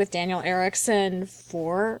interview with Daniel Erickson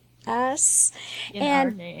for us.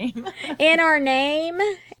 Our name. In our name.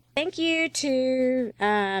 Thank you to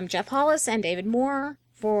Jeff Hollis and David Moore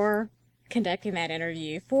for conducting that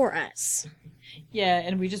interview for us. Yeah,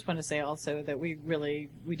 and we just want to say also that we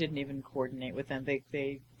didn't even coordinate with them. They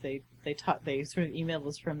sort of emailed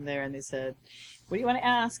us from there, and they said, "What do you want to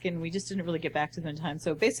ask?" And we just didn't really get back to them in time.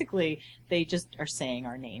 So basically, they just are saying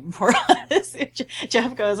our name for us.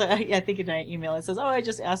 Jeff goes, I think in my email it says, "Oh, I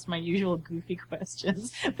just asked my usual goofy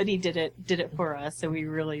questions," but he did it for us. So we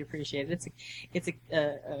really appreciate it. It's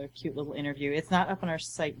a cute little interview. It's not up on our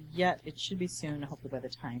site yet. It should be soon, hopefully by the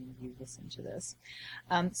time you listen to this.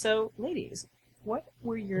 So, ladies, what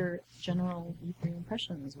were your general E3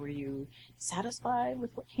 impressions? Were you satisfied with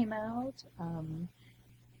what came out?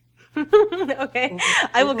 Okay,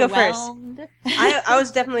 I will go first. I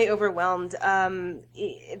was definitely overwhelmed.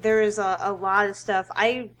 There is a lot of stuff.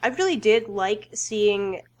 I really did like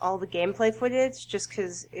seeing all the gameplay footage, just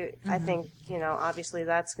because I think, obviously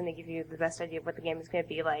that's going to give you the best idea of what the game is going to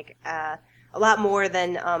be like. A lot more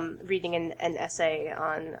than reading an essay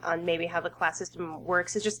on maybe how the class system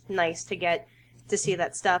works. It's just nice to get to see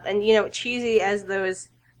that stuff. And, cheesy as those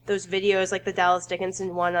videos like the Dallas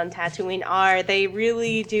Dickinson one on Tatooine are, they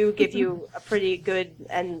really do give you a pretty good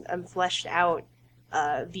and fleshed out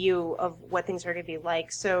view of what things are going to be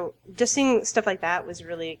like. So just seeing stuff like that was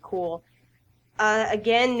really cool.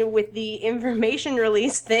 Again, with the information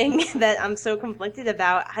release thing that I'm so conflicted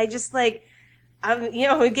about, I'm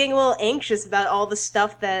getting a little anxious about all the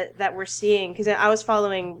stuff that we're seeing, because I was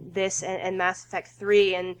following this and Mass Effect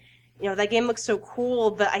 3, and that game looks so cool,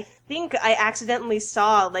 but I think I accidentally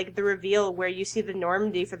saw the reveal where you see the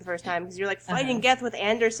Normandy for the first time, because you're fighting Geth with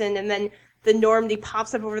Anderson, and then the Normandy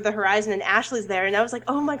pops up over the horizon and Ashley's there, and I was like,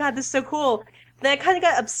 oh my god, this is so cool. Then I kind of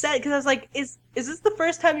got upset because I was like, is this the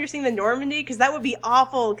first time you're seeing the Normandy? Because that would be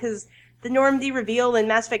awful, because the Normandy reveal in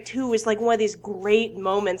Mass Effect 2 is one of these great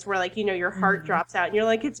moments where your heart drops out and you're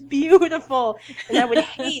like, it's beautiful. And I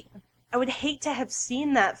would hate to have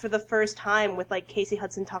seen that for the first time with Casey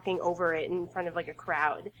Hudson talking over it in front of a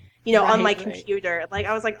crowd, on my computer.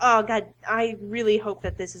 I was like, oh god, I really hope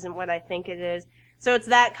that this isn't what I think it is. So it's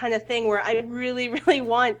that kind of thing where I really, really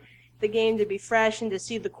want the game to be fresh and to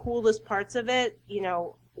see the coolest parts of it,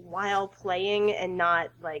 while playing and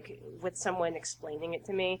not with someone explaining it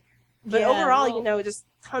to me. But overall, just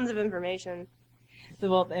tons of information.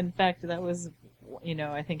 Well, in fact, that was,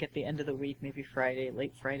 I think at the end of the week, maybe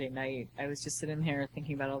late Friday night, I was just sitting here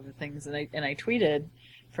thinking about all the things, and I tweeted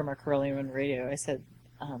from our Corellian Radio. I said,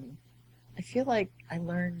 I feel like I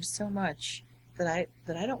learned so much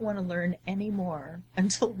that I don't want to learn any more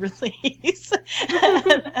until release.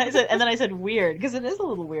 and then I said weird, because it is a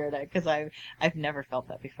little weird, because I've never felt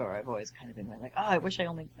that before. I've always kind of been like, oh, I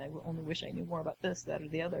only wish I knew more about this, that, or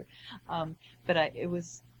the other. But it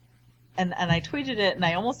was. And I tweeted it, and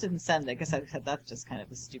I almost didn't send it, because I said that's just kind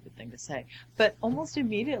of a stupid thing to say. But almost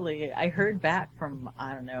immediately, I heard back from,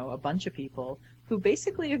 I don't know, a bunch of people who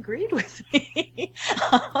basically agreed with me.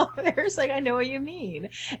 There's like, I know what you mean,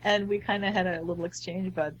 and we kind of had a little exchange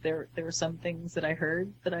about there were some things that I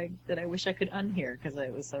heard that I wish I could unhear, because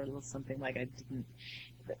it was sort of something like I didn't,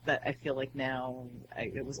 that I feel like now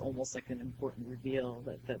it was almost like an important reveal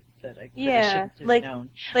that I should have known.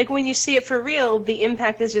 Like when you see it for real, the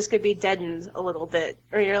impact is just gonna be deadened a little bit,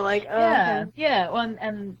 or you're like, oh, yeah, okay. yeah. Well,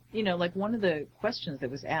 and you know, like one of the questions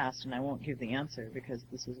that was asked, and I won't give the answer because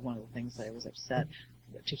this was one of the things that I was upset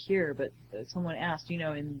to hear, but someone asked, you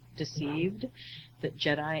know, in Deceived, that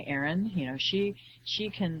Jedi Erin, you know, she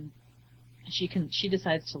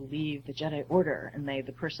decides to leave the Jedi Order, and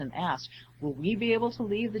the person asked, will we be able to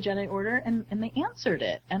leave the Jedi Order? And they answered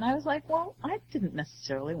it, and I was like, well, I didn't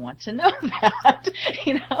necessarily want to know that,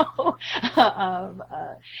 you know.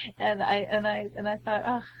 And I thought,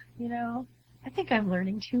 oh, you know, I think I'm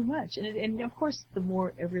learning too much, and of course, the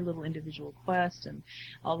more every little individual quest and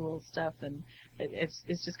all the little stuff, and it's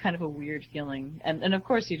just kind of a weird feeling. And of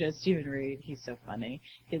course, you know, Stephen Reed, he's so funny.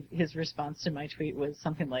 His response to my tweet was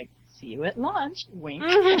something like, "See you at launch," wink.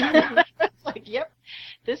 It's like, yep,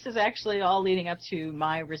 this is actually all leading up to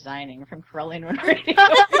my resigning from Corellian Moon Radio.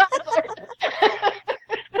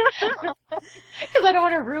 Because I don't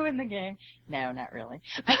want to ruin the game. No, not really.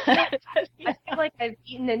 I feel like I've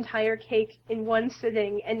eaten an entire cake in one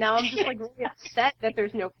sitting, and now I'm just like really upset that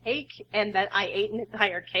there's no cake and that I ate an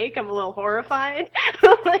entire cake. I'm a little horrified.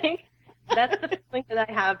 Like, that's the feeling that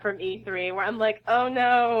I have from E3, where I'm like, oh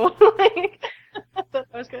no. Like, that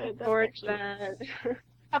was good. Towards that.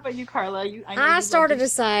 How about you, Carla? I started to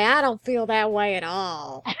say, I don't feel that way at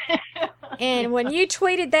all. And when you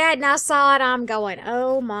tweeted that and I saw it, I'm going,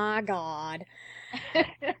 oh my God.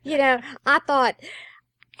 You know, I thought,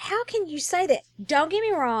 how can you say that? Don't get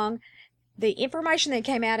me wrong. The information that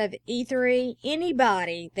came out of E3,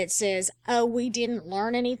 anybody that says, oh, we didn't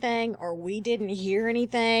learn anything, or we didn't hear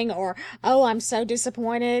anything, or, oh, I'm so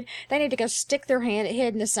disappointed, they need to go stick their head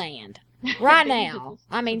in the sand. Right now.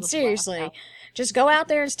 I mean, seriously. Just go out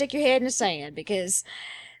there and stick your head in the sand, because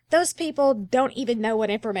those people don't even know what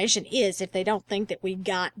information is if they don't think that we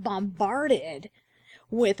got bombarded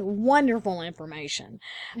with wonderful information.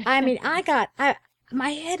 I mean, my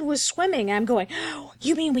head was swimming. I'm going, oh,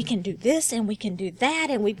 you mean we can do this and we can do that,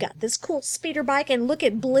 and we've got this cool speeder bike, and look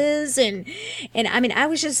at Blizz, and I mean, I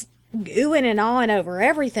was just oohing and awing over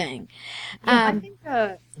everything. I think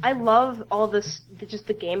I love all this, just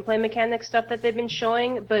the gameplay mechanic stuff that they've been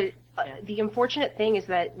showing, but the unfortunate thing is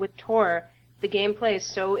that with Tor, the gameplay is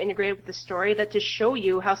so integrated with the story that to show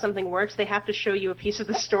you how something works, they have to show you a piece of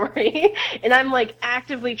the story. And I'm like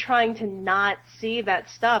actively trying to not see that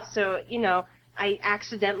stuff. So, you know, I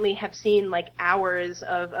accidentally have seen like hours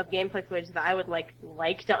of gameplay footage that I would like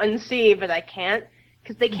to unsee, but I can't.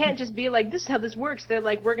 Because they can't just be like, this is how this works. They're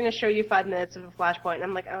like, we're going to show you 5 minutes of a flashpoint. And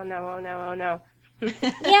I'm like, oh no, oh no, oh no.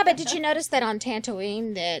 Yeah, but did you notice that on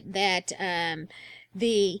Tatooine that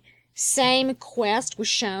the same quest was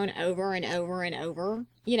shown over and over and over,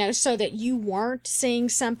 you know, so that you weren't seeing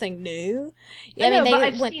something new? I mean, but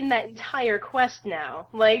I've seen that entire quest now,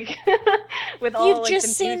 like, with all, you've like, just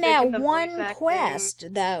the seen music that and the one voice quest,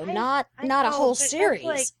 acting. though, I not a know, whole but that's series.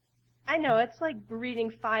 like, I know, it's like reading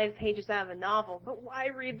 5 pages out of a novel, but why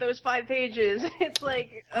read those 5 pages? It's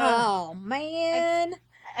like, oh, man.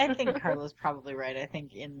 I think Carla's probably right. I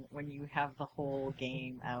think when you have the whole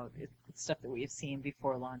game out, it's stuff that we've seen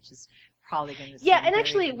before launch is probably going to. Yeah, and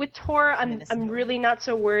actually with Tor, I'm really not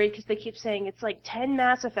so worried, because they keep saying it's like 10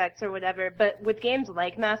 Mass Effects or whatever. But with games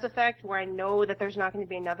like Mass Effect, where I know that there's not going to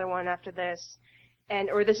be another one after this,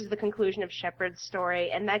 or this is the conclusion of Shepard's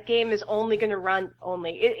story, and that game is only going to run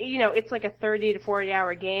it's like a 30 to 40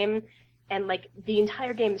 hour game. And, like, the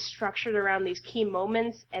entire game is structured around these key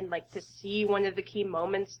moments, and, like, to see one of the key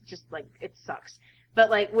moments, just, like, it sucks. But,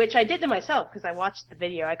 like, which I did to myself, because I watched the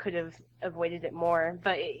video. I could have avoided it more.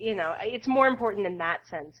 But, it's more important in that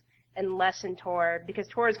sense, and less in Tor, because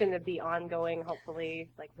Tor is going to be ongoing, hopefully,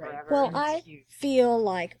 like, forever. Well, I feel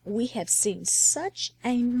like we have seen such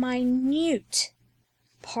a minute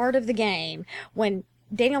part of the game when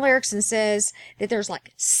Daniel Erickson says that there's,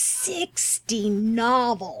 like, 60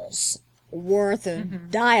 novels worth of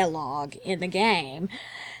dialogue in the game.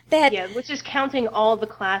 Yeah, which is counting all the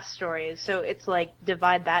class stories, so it's like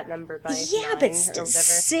divide that number by 9 but or whatever.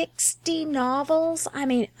 60 novels? I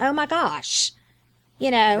mean, oh my gosh.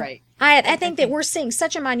 You know, right. I think that we're seeing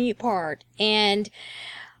such a minute part, and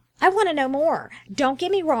I want to know more. Don't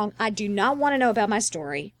get me wrong, I do not want to know about my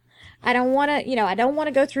story. I don't want to, I don't want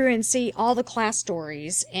to go through and see all the class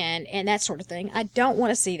stories and that sort of thing. I don't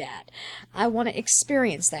want to see that. I want to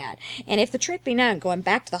experience that. And if the truth be known, going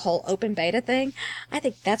back to the whole open beta thing, I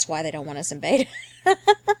think that's why they don't want us in beta.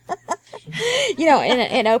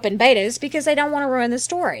 In open betas, because they don't want to ruin the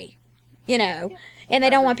story, and they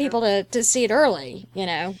don't want people to see it early,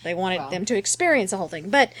 They wanted them to experience the whole thing.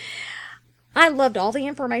 But I loved all the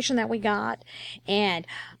information that we got, and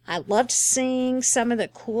I loved seeing some of the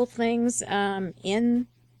cool things in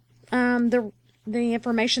the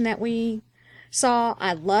information that we saw.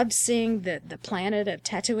 I loved seeing the planet of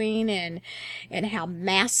Tatooine and how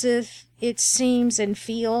massive it seems and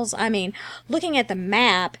feels. I mean, looking at the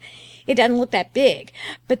map, it doesn't look that big.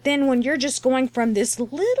 But then when you're just going from this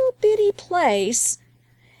little bitty place,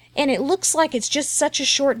 and it looks like it's just such a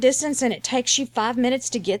short distance and it takes you 5 minutes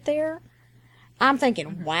to get there, I'm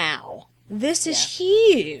thinking, wow, this is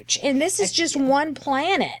huge. And this is just one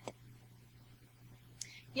planet.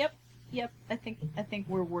 Yep. I think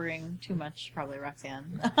we're worrying too much, probably,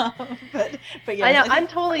 Roxanne. but yeah. I know. I'm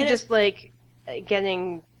totally just like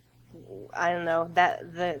getting, I don't know,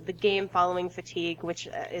 that the game following fatigue, which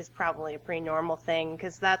is probably a pretty normal thing,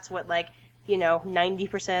 because that's what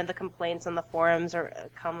 90% of the complaints on the forums are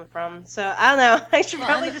coming from. So I don't know. I should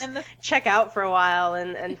probably check out for a while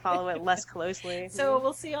and follow it less closely. So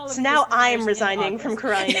we'll see all of this. So now I'm resigning from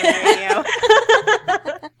Corellian Radio.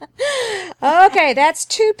 Okay, that's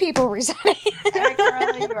 2 people resigning. All right,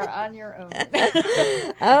 Corelli, you are on your own.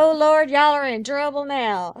 Oh Lord, y'all are in trouble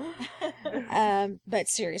now. But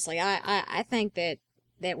seriously, I think that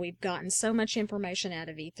we've gotten so much information out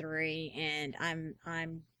of E3, and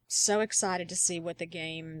I'm so excited to see what the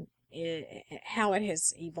game how it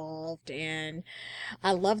has evolved. And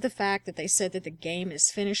I love the fact that they said that the game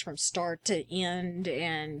is finished from start to end,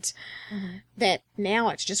 and that now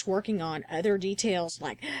it's just working on other details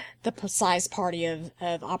like the precise party of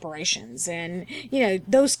operations and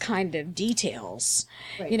those kind of details.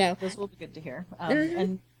 Right. Those will be good to hear.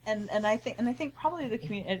 And I think probably the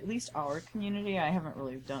community, at least our community, I haven't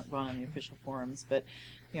really gone on the official forums, but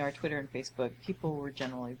our Twitter and Facebook, people were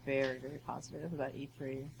generally very, very positive about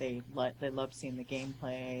E3. They loved seeing the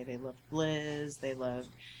gameplay. They loved Blizz. They loved,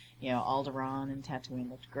 Alderaan and Tatooine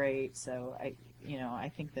looked great. So I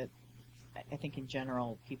think in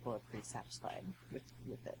general people are pretty satisfied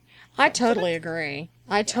with it. I totally agree.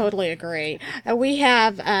 We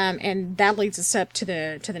have, and that leads us up to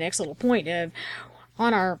the next little point of.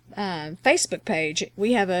 On our Facebook page,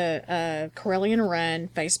 we have a Corellian Run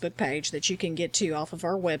Facebook page that you can get to off of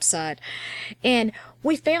our website. And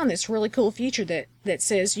we found this really cool feature that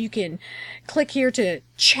says you can click here to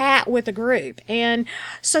chat with a group. And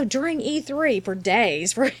so during E3 for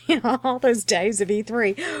days, for all those days of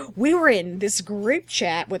E3, we were in this group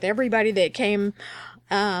chat with everybody that came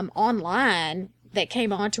online, that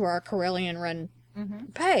came onto our Corellian Run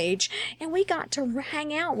page, and we got to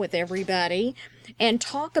hang out with everybody and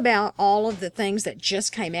talk about all of the things that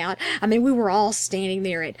just came out. I mean, we were all standing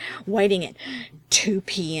there waiting at 2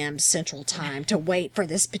 p.m. Central Time to wait for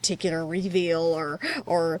this particular reveal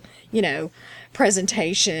or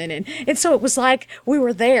presentation, and so it was like we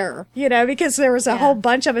were there, because there was a whole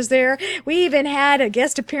bunch of us there. We even had a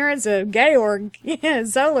guest appearance of Georg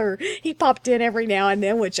Zoller. He popped in every now and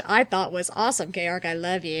then, which I thought was awesome. Georg, I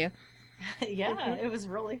love you. Yeah, it was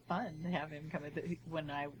really fun to have him come in.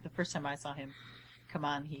 The first time I saw him come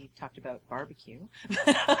on, he talked about barbecue,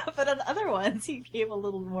 but on other ones he gave a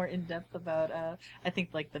little more in depth about I think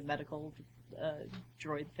like the medical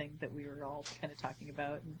droid thing that we were all kind of talking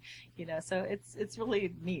about, and so it's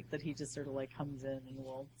really neat that he just sort of like comes in and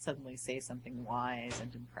will suddenly say something wise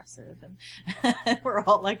and impressive, and we're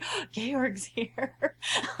all like, oh, Georg's here.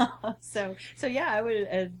 so yeah, I would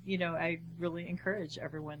I really encourage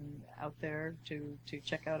everyone out there to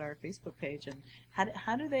check out our Facebook page. And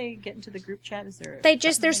how do they get into the group chat? Is there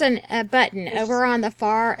there's a button over on the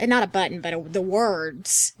far, not a button, but the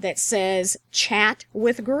words that says chat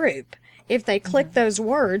with group. If they click those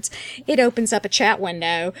words, it opens up a chat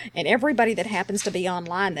window, and everybody that happens to be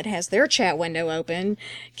online that has their chat window open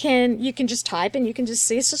you can just type and you can just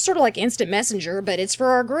see. It's just sort of like instant messenger, but it's for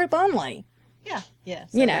our group only. Yeah.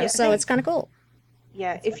 So it's kind of cool.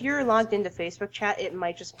 Yeah, if you're logged into Facebook chat, it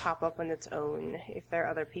might just pop up on its own if there are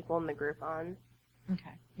other people in the group on.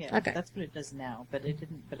 Okay. Yeah. Okay. That's what it does now, but it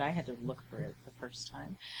didn't. But I had to look for it the first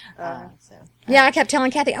time. Yeah, I kept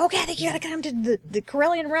telling Kathy, "Oh, Kathy, you gotta come to the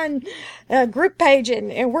Corellian Run group page,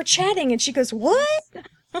 and we're chatting." And she goes, "What?"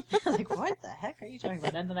 Like, what the heck are you talking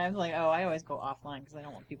about? And then I was like, oh, I always go offline because I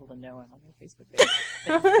don't want people to know I'm on their Facebook page.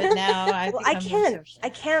 But now I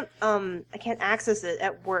can't access it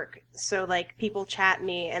at work. So like people chat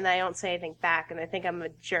me and I don't say anything back, and I think I'm a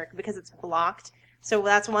jerk because it's blocked. So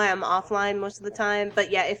that's why I'm offline most of the time.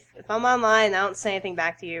 But yeah, if I'm online and I don't say anything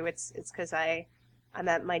back to you, it's because I'm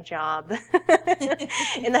at my job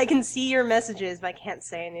and I can see your messages, but I can't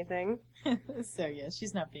say anything. So yeah,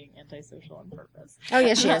 she's not being antisocial on purpose. Oh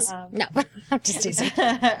yeah, she is. No, I'm just teasing. All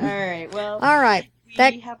right. Well. All right.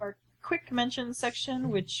 We have our quick mention section,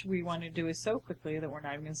 which we want to do is so quickly that we're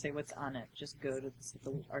not even going to say what's on it. Just go to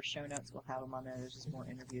our show notes. We'll have them on there. There's just more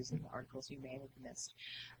interviews and articles you may have missed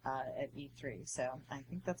at E3. So I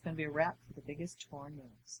think that's going to be a wrap for the biggest tour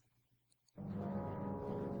news.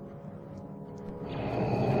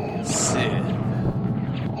 Sith.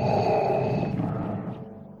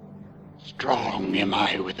 Strong am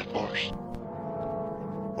I with the Force.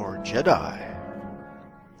 Or Jedi.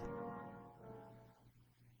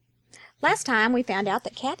 Last time we found out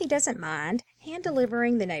that Kathy doesn't mind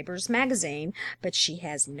hand-delivering the neighbor's magazine, but she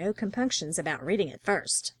has no compunctions about reading it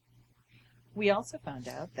first. We also found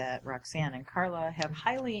out that Roxanne and Carla have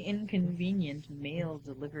highly inconvenient mail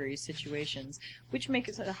delivery situations, which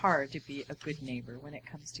makes it hard to be a good neighbor when it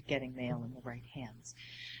comes to getting mail in the right hands.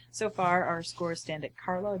 So far, our scores stand at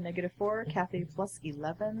Carla, -4, Kathy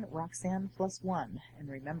 +11, Roxanne +1. And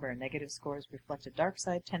remember, negative scores reflect a dark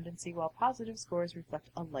side tendency, while positive scores reflect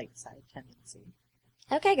a light side tendency.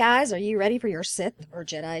 Okay, guys, are you ready for your Sith or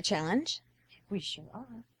Jedi challenge? We sure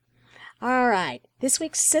are. All right. This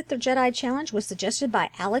week's Sith or Jedi challenge was suggested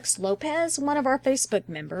by Alex Lopez, one of our Facebook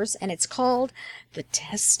members, and it's called The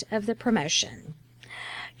Test of the Promotion.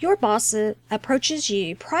 Your boss approaches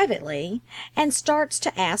you privately and starts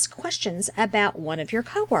to ask questions about one of your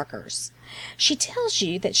coworkers. She tells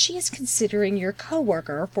you that she is considering your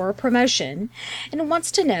coworker for a promotion and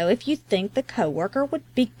wants to know if you think the coworker would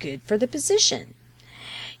be good for the position.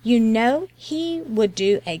 You know he would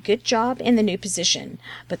do a good job in the new position,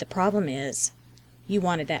 but the problem is you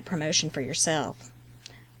wanted that promotion for yourself.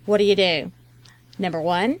 What do you do? Number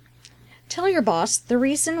 1, tell your boss the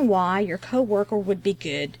reason why your coworker would be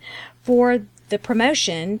good for the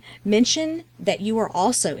promotion. Mention that you are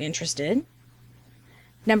also interested.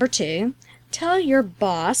 Number 2, tell your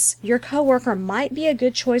boss your coworker might be a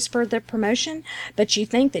good choice for the promotion, but you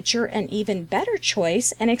think that you're an even better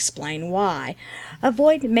choice, and explain why.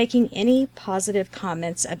 Avoid making any positive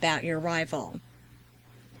comments about your rival.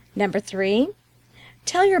 Number 3,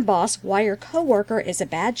 tell your boss why your coworker is a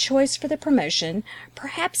bad choice for the promotion,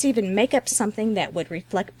 perhaps even make up something that would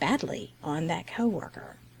reflect badly on that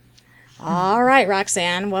coworker. All right,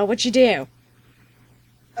 Roxanne, what would you do?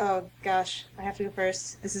 Oh gosh, I have to go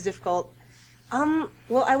first. This is difficult.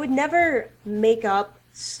 Well, I would never make up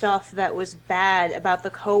stuff that was bad about the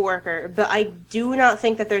coworker, but I do not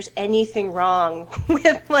think that there's anything wrong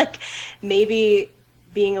with, like, maybe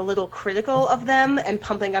being a little critical of them and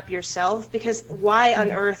pumping up yourself, because why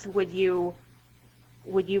on earth would you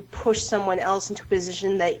push someone else into a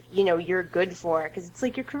position that, you know, you're good for? Because it's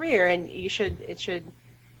like your career and it should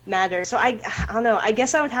matter. So I don't know, I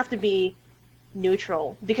guess I would have to be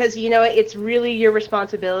neutral, because, you know, it's really your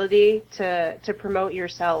responsibility to promote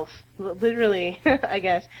yourself, literally. I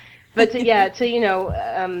guess, but to you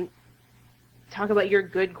know, talk about your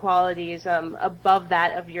good qualities above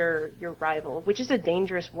that of your rival, which is a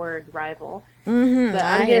dangerous word, rival. Mm-hmm, but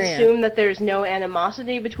I'm gonna assume that there's no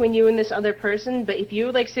animosity between you and this other person, but if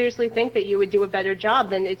you, like, seriously think that you would do a better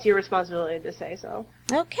job, then it's your responsibility to say so.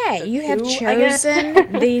 Okay, So you have 2, I chosen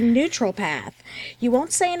guess. the neutral path. You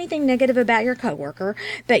won't say anything negative about your coworker,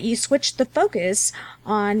 but you switch the focus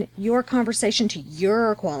on your conversation to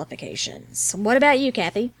your qualifications. What about you,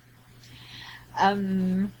 Kathy?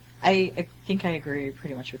 I think I agree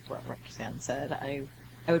pretty much with what Roxanne said. I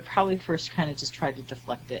would probably first kind of just try to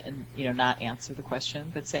deflect it and, you know, not answer the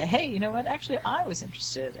question, but say, hey, you know what, actually I was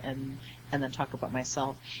interested, and then talk about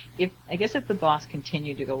myself. If the boss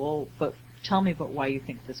continued to go, well, but tell me about why you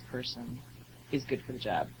think this person is good for the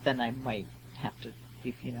job, then I might have to,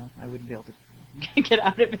 you know, I wouldn't be able to get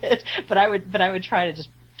out of it. But I would try to just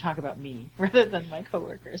talk about me rather than my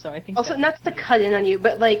coworker. So I think also, not to cut in on you,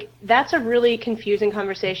 but, like, that's a really confusing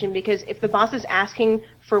conversation, because if the boss is asking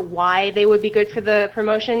for why they would be good for the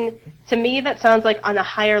promotion, to me that sounds like on a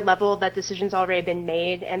higher level that decision's already been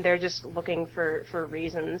made and they're just looking for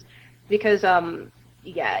reasons. Because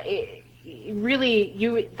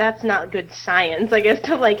really, that's not good science, I guess,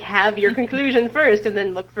 to, like, have your conclusion first and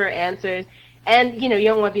then look for answers. And, you know, you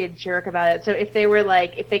don't want to be a jerk about it. So if they were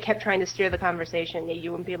like, if they kept trying to steer the conversation,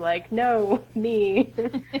 you wouldn't be like, no, me.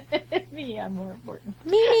 Me, I'm more important.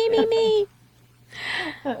 Me.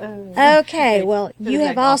 Okay, well, you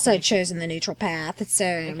have also chosen the neutral path,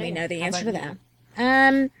 so we know the answer to that.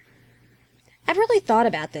 I've really thought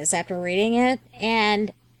about this after reading it,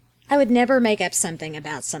 and I would never make up something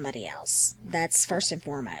about somebody else. That's first and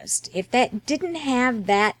foremost. If that didn't have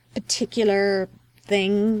that particular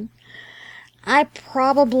thing, I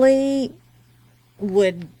probably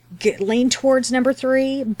would lean towards number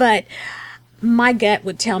 3, but my gut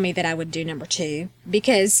would tell me that I would do number 2,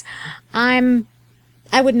 because I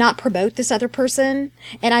would not promote this other person,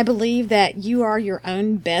 and I believe that you are your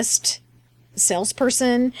own best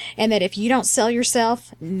salesperson, and that if you don't sell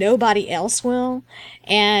yourself, nobody else will.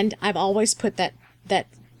 And I've always put that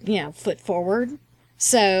foot forward.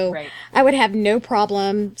 So Right. I would have no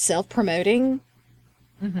problem self-promoting.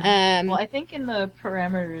 Mm-hmm. Well, I think in the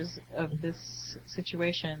parameters of this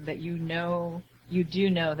situation that you do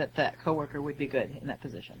know that coworker would be good in that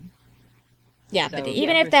position. Yeah, So, but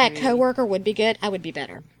even yeah, if that for 3. coworker would be good, I would be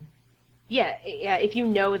better. Yeah, if you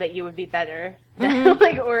know that you would be better, Mm-hmm.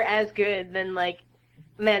 like, or as good, then, like,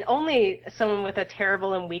 man, only someone with a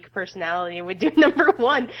terrible and weak personality would do number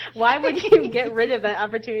 1. Why would you get rid of that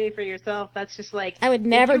opportunity for yourself? That's just like... I would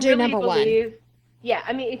never do number 1. Yeah,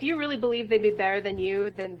 I mean, if you really believe they'd be better than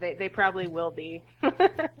you, then they probably will be.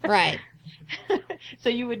 Right. So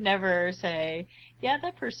you would never say, yeah,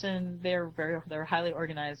 that person, they're highly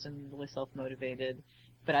organized and really self-motivated,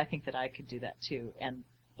 but I think that I could do that too, and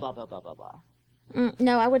blah, blah, blah, blah, blah.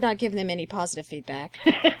 No, I would not give them any positive feedback.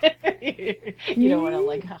 You don't want to,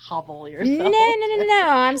 like, hobble yourself. No.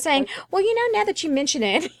 I'm saying, well, now that you mention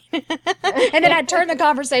it, and then I'd turn the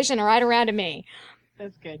conversation right around to me.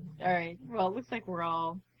 That's good. All right. Well, it looks like we're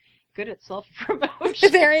all good at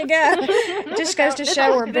self-promotion. There you go. Just goes to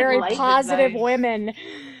show we're very life positive advice. women.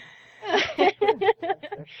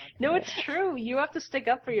 No, it's true. You have to stick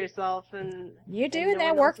up for yourself, and You do and in no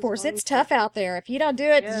that one else is workforce. going It's to. tough out there. If you don't do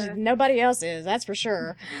it, Yeah. nobody else is. That's for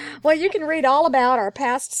sure. Well, you can read all about our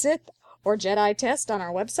past Sith or Jedi test on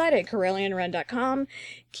our website at CorellianRun.com.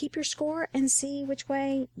 Keep your score and see which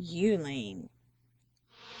way you lean.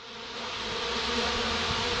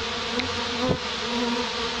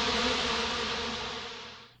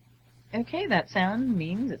 Okay, that sound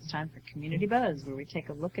means it's time for Community Buzz, where we take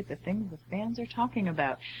a look at the things the fans are talking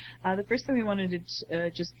about. The first thing we wanted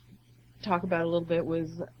to just talk about a little bit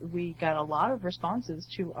was we got a lot of responses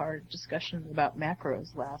to our discussion about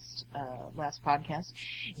macros last podcast,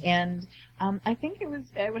 and I think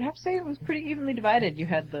I would have to say it was pretty evenly divided. You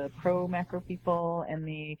had the pro macro people and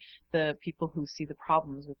the people who see the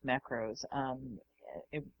problems with macros.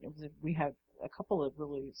 We had a couple of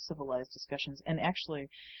really civilized discussions, and actually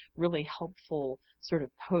really helpful sort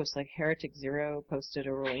of posts. Like Heretic Zero posted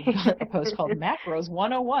a post called Macros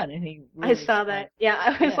 101, and he really I saw that. Yeah,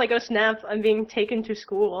 I was like, oh snap, I'm being taken to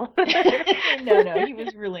school. no, he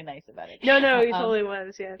was really nice about it. No, he totally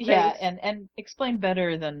was. Yeah. Yeah, Thanks. and explained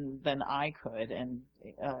better than I could, and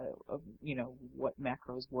what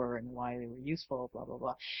macros were and why they were useful, blah blah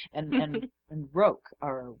blah, and Roke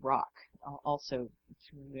also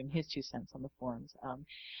threw in his 2 cents on the forums.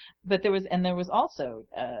 But there was also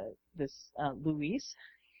this Luis.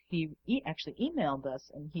 He actually emailed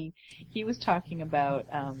us, and he was talking about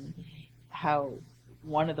how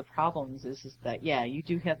one of the problems is that, yeah, you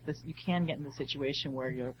do have this, you can get in the situation where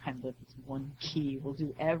you're kind of this one key will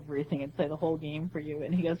do everything and play the whole game for you.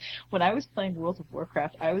 And he goes, when I was playing World of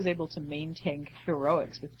Warcraft, I was able to maintain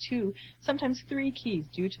heroics with 2, sometimes 3 keys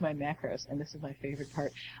due to my macros. And this is my favorite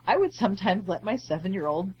part. I would sometimes let my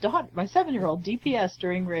 7-year-old DPS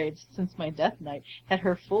during raids, since my Death Knight had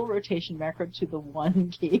her full rotation macro to the 1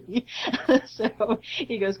 key. So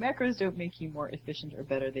he goes, macros don't make you more efficient or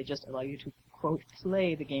better. They just allow you to, quote,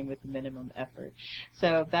 play the game with minimum effort.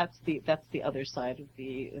 So that's the other side of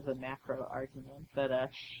the macro argument.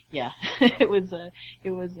 But yeah, it was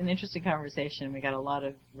an interesting conversation. We got a lot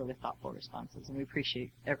of really thoughtful responses, and we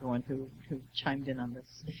appreciate everyone who chimed in on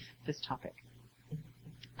this topic.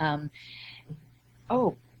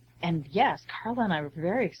 And yes, Carla and I were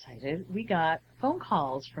very excited. We got phone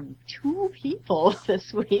calls from 2 people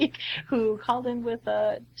this week who called in with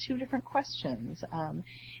 2 different questions.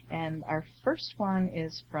 And our first one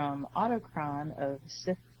is from Autocron of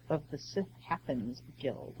the Sith Happens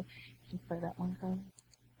Guild. Can you play that one, Carla?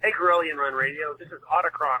 Hey, Corellian Run Radio. This is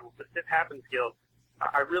Autocron with the Sith Happens Guild.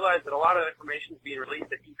 I realize that a lot of information is being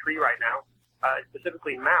released at E3 right now,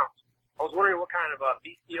 specifically mounts. I was wondering what kind of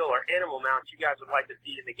bestial or animal mounts you guys would like to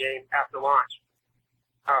see in the game after launch.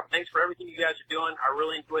 Thanks for everything you guys are doing. I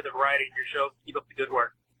really enjoy the variety of your show. Keep up the good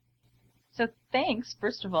work. So thanks,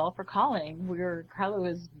 first of all, for calling. Carlo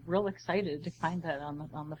was real excited to find that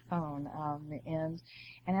on the phone. And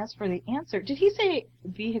as for the answer, did he say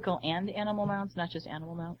vehicle and animal mounts, not just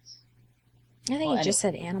animal mounts? I think he just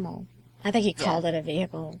said animal. I think he called it a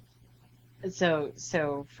vehicle.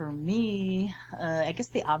 So for me, I guess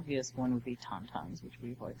the obvious one would be Tauntauns, which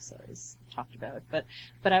we've always talked about.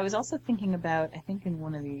 But I was also thinking about, I think in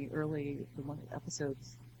one of the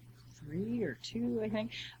episodes 3 or 2, I think,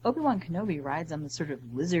 Obi-Wan Kenobi rides on the sort of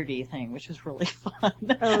lizardy thing, which was really fun.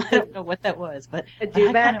 I don't know what that was, but a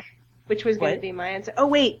dewback, which was going to be my answer. Oh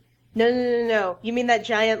wait, no. You mean that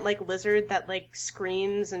giant like lizard that like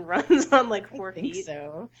screams and runs on like 4 feet?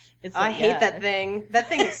 So I hate that thing. That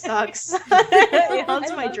thing sucks. It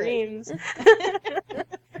haunts my dreams.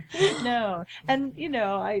 No, and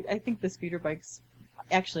I think the speeder bikes.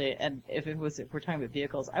 Actually, and if we're talking about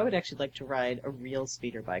vehicles, I would actually like to ride a real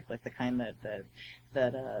speeder bike, like the kind that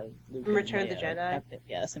Luke Return of the Jedi.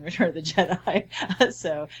 Yes, in Return of the Jedi.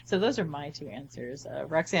 So those are my 2 answers.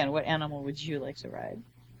 Roxanne, what animal would you like to ride?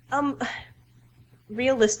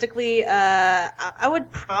 Realistically, I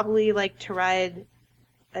would probably like to ride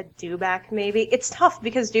a dewback. Maybe it's tough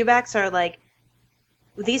because dewbacks are like.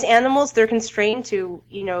 These animals, they're constrained to,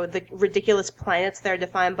 the ridiculous planets that are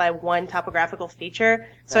defined by one topographical feature.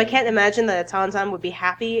 So I can't imagine that a Tauntaun would be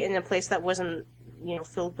happy in a place that wasn't,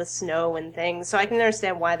 filled with snow and things. So I can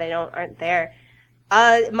understand why they aren't there.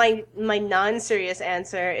 My non-serious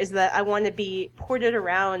answer is that I want to be ported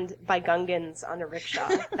around by Gungans on a rickshaw.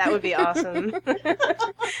 That would be awesome.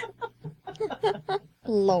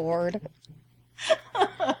 Lord.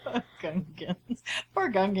 Gungans.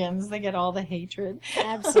 Poor Gungans. They get all the hatred.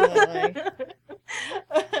 Absolutely.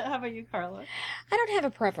 How about you, Carla? I don't have a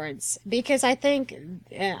preference because I think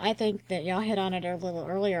that y'all hit on it a little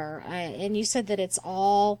earlier, and you said that it's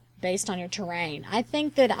all based on your terrain. I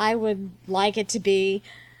think that I would like it to be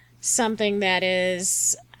something that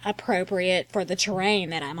is appropriate for the terrain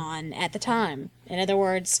that I'm on at the time. In other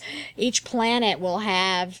words, each planet will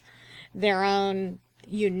have their own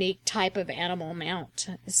unique type of animal mount.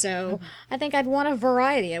 So I think I'd want a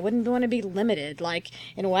variety. I wouldn't want to be limited, like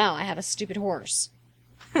in WoW, I have a stupid horse.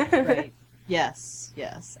 Right. Yes.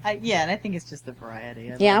 And I think it's just the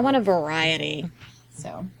variety. I want a variety.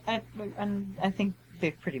 So, and I think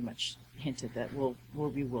they've pretty much hinted that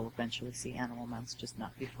we will eventually see animal mounts, just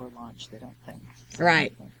not before launch, they don't think. So,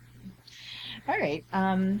 right. All right.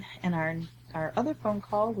 And our other phone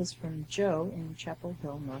call was from Joe in Chapel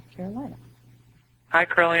Hill, North Carolina. Hi,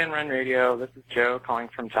 Curly and Run Radio. This is Joe calling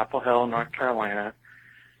from Chapel Hill, North Carolina.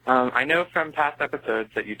 I know from past episodes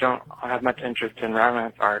that you don't have much interest in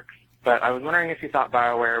romance arcs, but I was wondering if you thought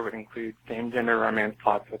BioWare would include same-gender romance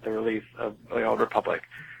plots with the release of The Old Republic.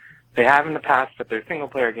 They have in the past with their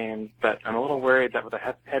single-player games, but I'm a little worried that with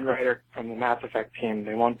a head writer from the Mass Effect team,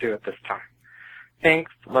 they won't do it this time.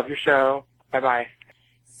 Thanks. Love your show. Bye-bye.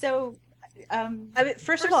 So,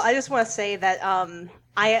 first of all, I just want to say that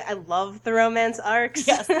I love the romance arcs.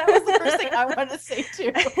 Yes, that was the first thing I wanted to say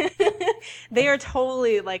too. They are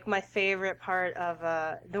totally like my favorite part of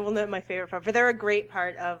not my favorite part, but they're a great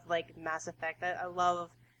part of like Mass Effect. I love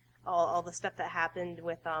all the stuff that happened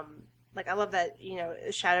with I love that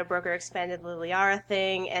Shadow Broker expanded the Liara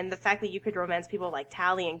thing, and the fact that you could romance people like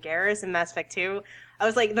Tali and Garrus in Mass Effect 2. I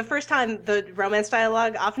was like, the first time the romance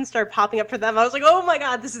dialogue often started popping up for them, I was like, oh my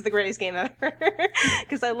god, this is the greatest game ever.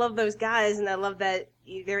 Because I love those guys, and I love that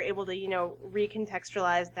they're able to,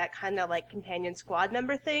 recontextualize that kind of like companion squad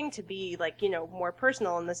member thing to be like, more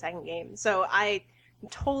personal in the second game. So I'm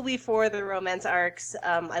totally for the romance arcs.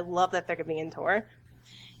 I love that they're going to be in Tor.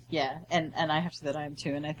 Yeah, and I have to say that I am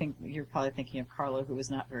too, and I think you're probably thinking of Carlo, who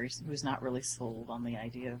was not really sold on the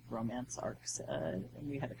idea of romance arcs. And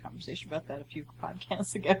we had a conversation about that a few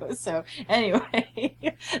podcasts ago. So anyway,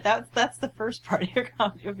 that's the first part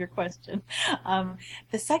of your question.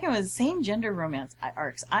 The second was same gender romance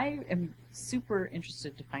arcs. I am super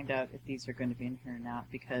interested to find out if these are going to be in here or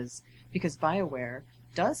not, because BioWare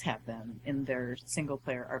does have them in their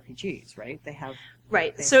single-player RPGs, right? They have...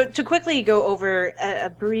 Right. So to quickly go over a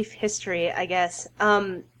brief history, I guess.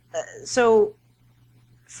 So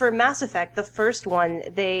for Mass Effect, the first one,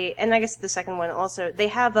 and I guess the second one also, they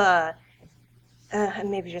have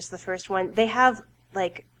maybe just the first one, they have,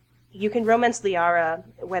 like, you can romance Liara,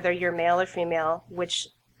 whether you're male or female, which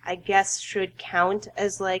I guess should count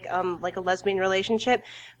as like a lesbian relationship,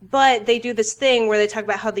 but they do this thing where they talk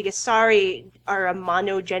about how the Asari are a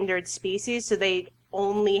monogendered species, so they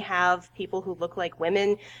only have people who look like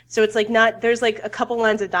women. So it's like there's like a couple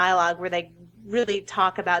lines of dialogue where they really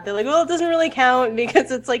talk about. They're like, well, it doesn't really count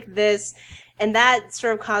because it's like this. And that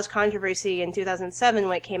sort of caused controversy in 2007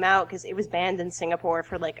 when it came out because it was banned in Singapore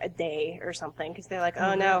for like a day or something because they're like,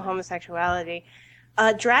 oh no, homosexuality.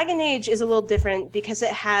 Dragon Age is a little different because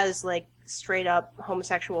it has like straight up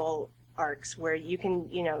homosexual arcs where you can,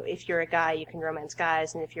 if you're a guy, you can romance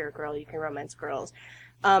guys, and if you're a girl, you can romance girls.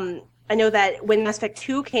 I know that when Mass Effect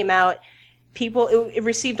 2 came out, it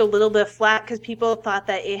received a little bit of flack because people thought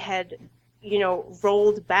that it had,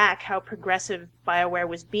 rolled back how progressive BioWare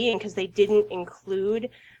was being because they didn't include,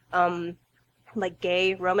 like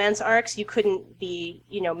gay romance arcs. You couldn't be,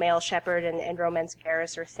 male Shepard and romance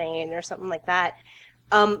Garrus or Thane or something like that.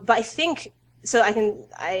 But I think,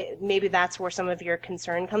 maybe that's where some of your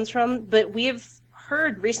concern comes from. But we've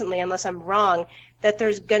heard recently, unless I'm wrong, that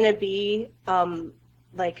there's gonna be,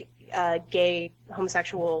 gay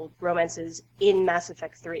homosexual romances in Mass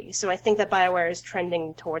Effect 3. So I think that BioWare is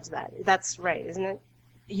trending towards that. That's right, isn't it?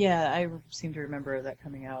 Yeah, I seem to remember that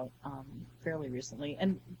coming out fairly recently.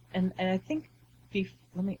 And I think,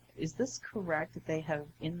 is this correct that they have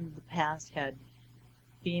in the past had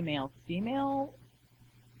female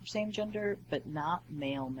same gender, but not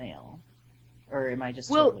male? Or am I just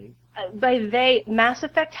totally... by they, Mass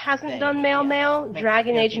Effect hasn't done male.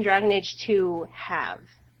 Dragon Age and Dragon Age 2 have.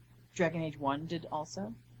 Dragon Age 1 did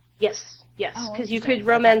also? Yes, because you could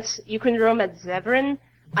romance Zevran.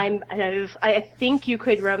 I think you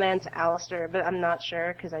could romance Alistair, but I'm not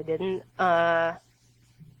sure because I didn't. And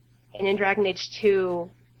in Dragon Age 2,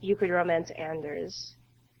 you could romance Anders.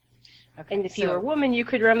 Okay, and if you were a woman, you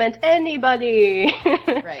could romance anybody.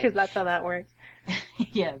 Right. Because that's how that works.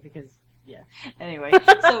 Anyway,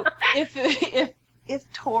 so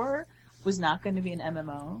if Tor was not going to be an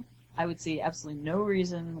MMO, I would see absolutely no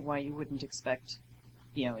reason why you wouldn't expect,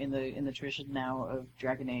 in the tradition now of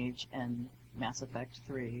Dragon Age and Mass Effect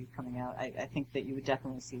 3 coming out, I think that you would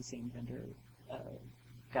definitely see same gender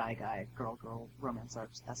guy, girl romance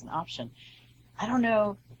arcs as an option. I don't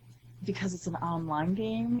know, because it's an online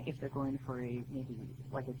game, if they're going for maybe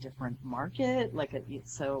a different market,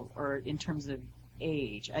 or in terms of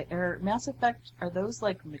age. Are Mass Effect, are those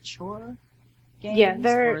mature games? Yeah,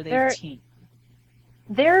 or are they teen?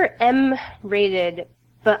 They're M-rated,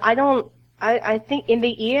 but I think in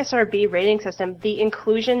the ESRB rating system, the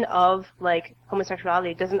inclusion of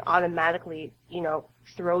homosexuality doesn't automatically,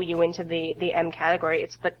 throw you into the M category.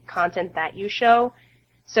 It's the content that you show.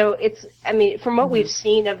 So from what we've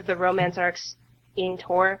seen of the romance arcs in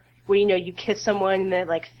Tor, where you kiss someone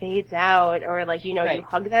and it fades out, or right. You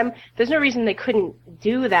hug them, there's no reason they couldn't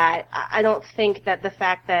do that. I don't think that the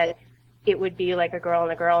fact that it would be a girl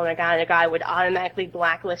and a guy would automatically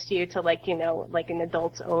blacklist you to an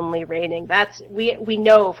adults only rating. That's we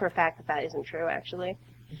know for a fact that isn't true, actually.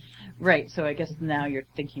 Right. So I guess now you're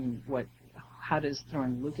thinking, how does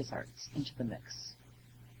throwing LucasArts into the mix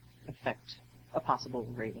affect a possible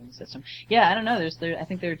rating system? Yeah, I don't know. I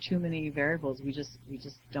think there are too many variables. We just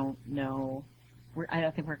don't know. I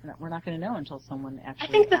don't think we're not going to know until someone actually.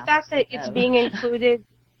 I think the fact that it's being included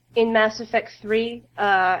in Mass Effect 3,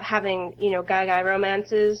 having, guy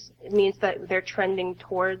romances, it means that they're trending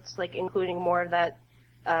towards, including more of that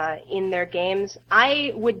in their games.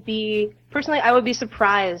 I would be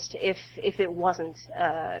surprised if it wasn't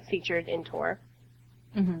featured in Tor.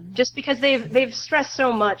 Mm-hmm. Just because they've stressed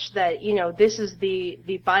so much that, this is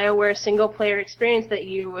the BioWare single-player experience that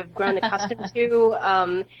you have grown accustomed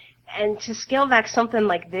to, and to scale back something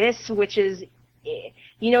like this, which is...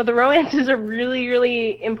 the romances are really,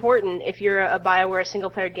 really important if you're a BioWare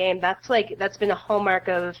single-player game. That's been a hallmark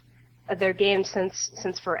of their games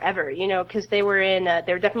since forever. Because they were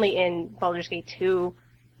definitely in Baldur's Gate 2.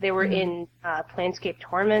 They were in Planescape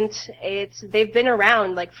Torment. They've been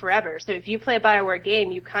around forever. So if you play a BioWare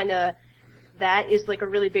game, that is a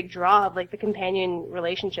really big draw of the companion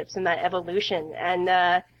relationships and that evolution.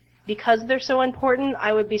 And because they're so important,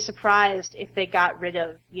 I would be surprised if they got rid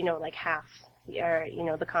of half. Or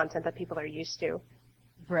the content that people are used to,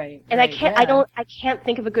 right? And I can't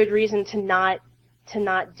think of a good reason to not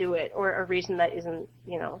do it, or a reason that isn't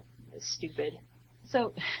stupid.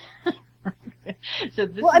 So,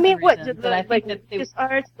 this I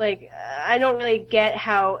don't really get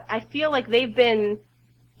how. I feel like they've been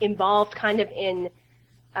involved kind of in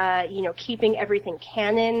keeping everything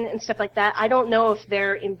canon and stuff like that. I don't know if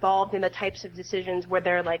they're involved in the types of decisions where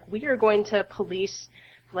they're we are going to police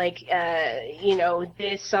like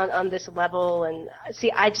this on this level. And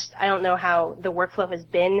see, I don't know how the workflow has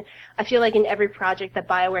been. I feel like in every project that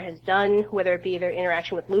BioWare has done, whether it be their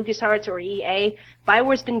interaction with LucasArts or EA,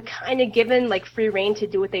 BioWare's been kind of given like free reign to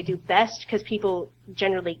do what they do best, because people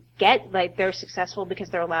generally get like they're successful because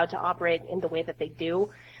they're allowed to operate in the way that they do.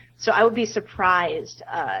 So I would be surprised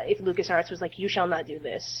if LucasArts was like, you shall not do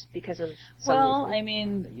this because of some reason. I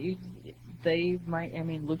mean, they might. I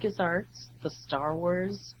mean, LucasArts, the Star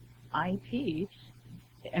Wars IP.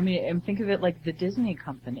 I mean, and think of it like the Disney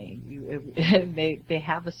company. They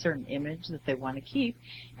have a certain image that they want to keep,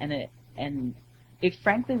 and it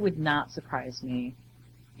frankly would not surprise me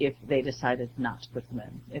if they decided not to put them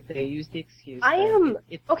in. If they use the excuse. Wait,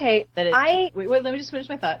 let me just finish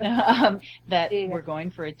my thought. That we're going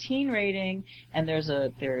for a teen rating, and there is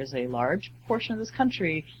a large portion of this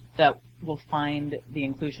country that will find the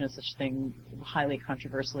inclusion of such thing highly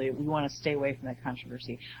controversial. We want to stay away from that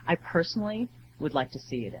controversy. I personally would like to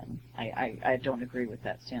see it in. I don't agree with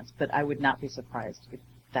that stance, but I would not be surprised if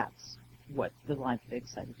that's what the line they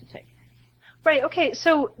decided to take. Right, okay,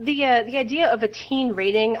 so the idea of a teen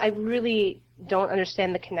rating, I really don't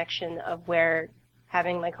understand the connection of where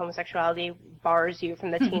having like homosexuality bars you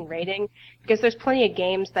from the teen rating, because there's plenty of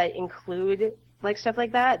games that include like stuff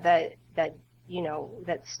like that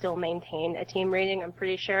still maintain a teen rating, I'm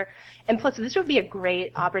pretty sure. And plus, this would be a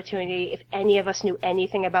great opportunity if any of us knew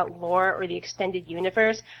anything about lore or the extended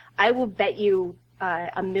universe. I will bet you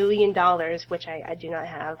 $1 million, which I do not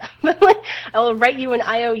have, I will write you an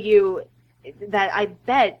IOU that I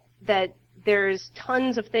bet that there's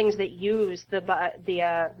tons of things that use the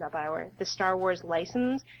Star Wars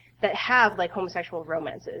license that have like homosexual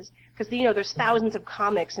romances, because there's thousands of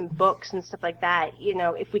comics and books and stuff like that.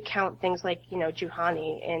 If we count things like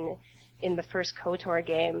Juhani in the first KOTOR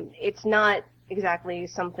game, it's not exactly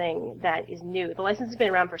something that is new. The license has been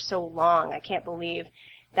around for so long. I can't believe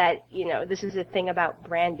that this is a thing about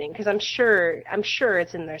branding, because I'm sure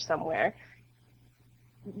it's in there somewhere.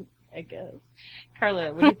 I guess.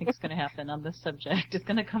 Carla, what do you think is going to happen on this subject? It's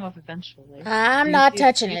going to come up eventually. I'm not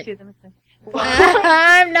touching it.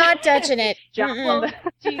 I'm not touching it. Well,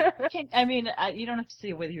 I mean, you don't have to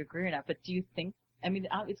say whether you agree or not, but do you think, I mean,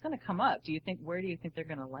 it's going to come up. Where do you think they're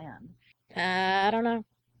going to land? I don't know.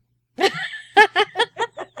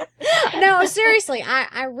 No, seriously,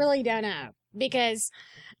 I really don't know, because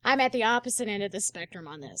I'm at the opposite end of the spectrum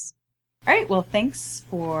on this. All right, well, thanks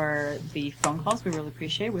for the phone calls. We really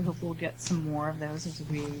appreciate it. We hope we'll get some more of those, as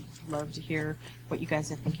we love to hear what you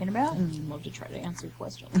guys are thinking about and love to try to answer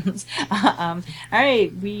questions. All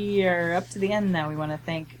right, we are up to the end now. We want to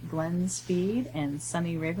thank Glenn Speed and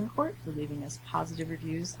Sunny Ravencourt for leaving us positive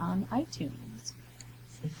reviews on iTunes.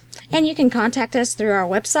 And you can contact us through our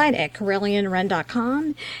website at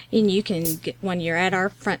CorellianRun.com. And you can, when you're at our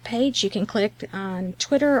front page, you can click on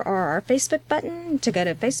Twitter or our Facebook button to go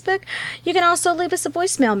to Facebook. You can also leave us a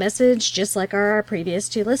voicemail message, just like our previous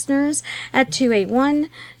two listeners, at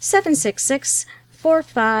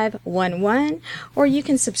 281-766-4511. Or you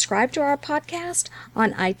can subscribe to our podcast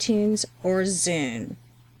on iTunes or Zune.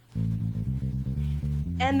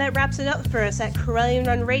 And that wraps it up for us at Corellian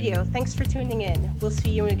Run Radio. Thanks for tuning in. We'll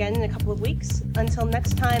see you again in a couple of weeks. Until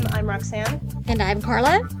next time, I'm Roxanne. And I'm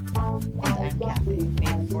Carla. And I'm Kathy.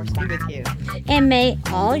 May the Force be with you. And may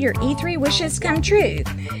all your E3 wishes come true.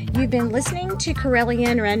 You've been listening to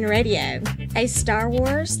Corellian Run Radio, a Star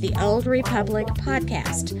Wars The Old Republic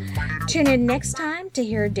podcast. Tune in next time to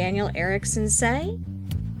hear Daniel Erickson say...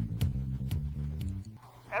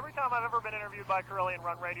 Every time I've ever been interviewed by Corellian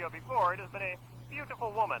Run Radio before, it has been a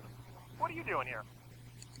beautiful woman. What are you doing here?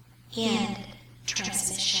 End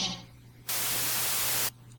transmission.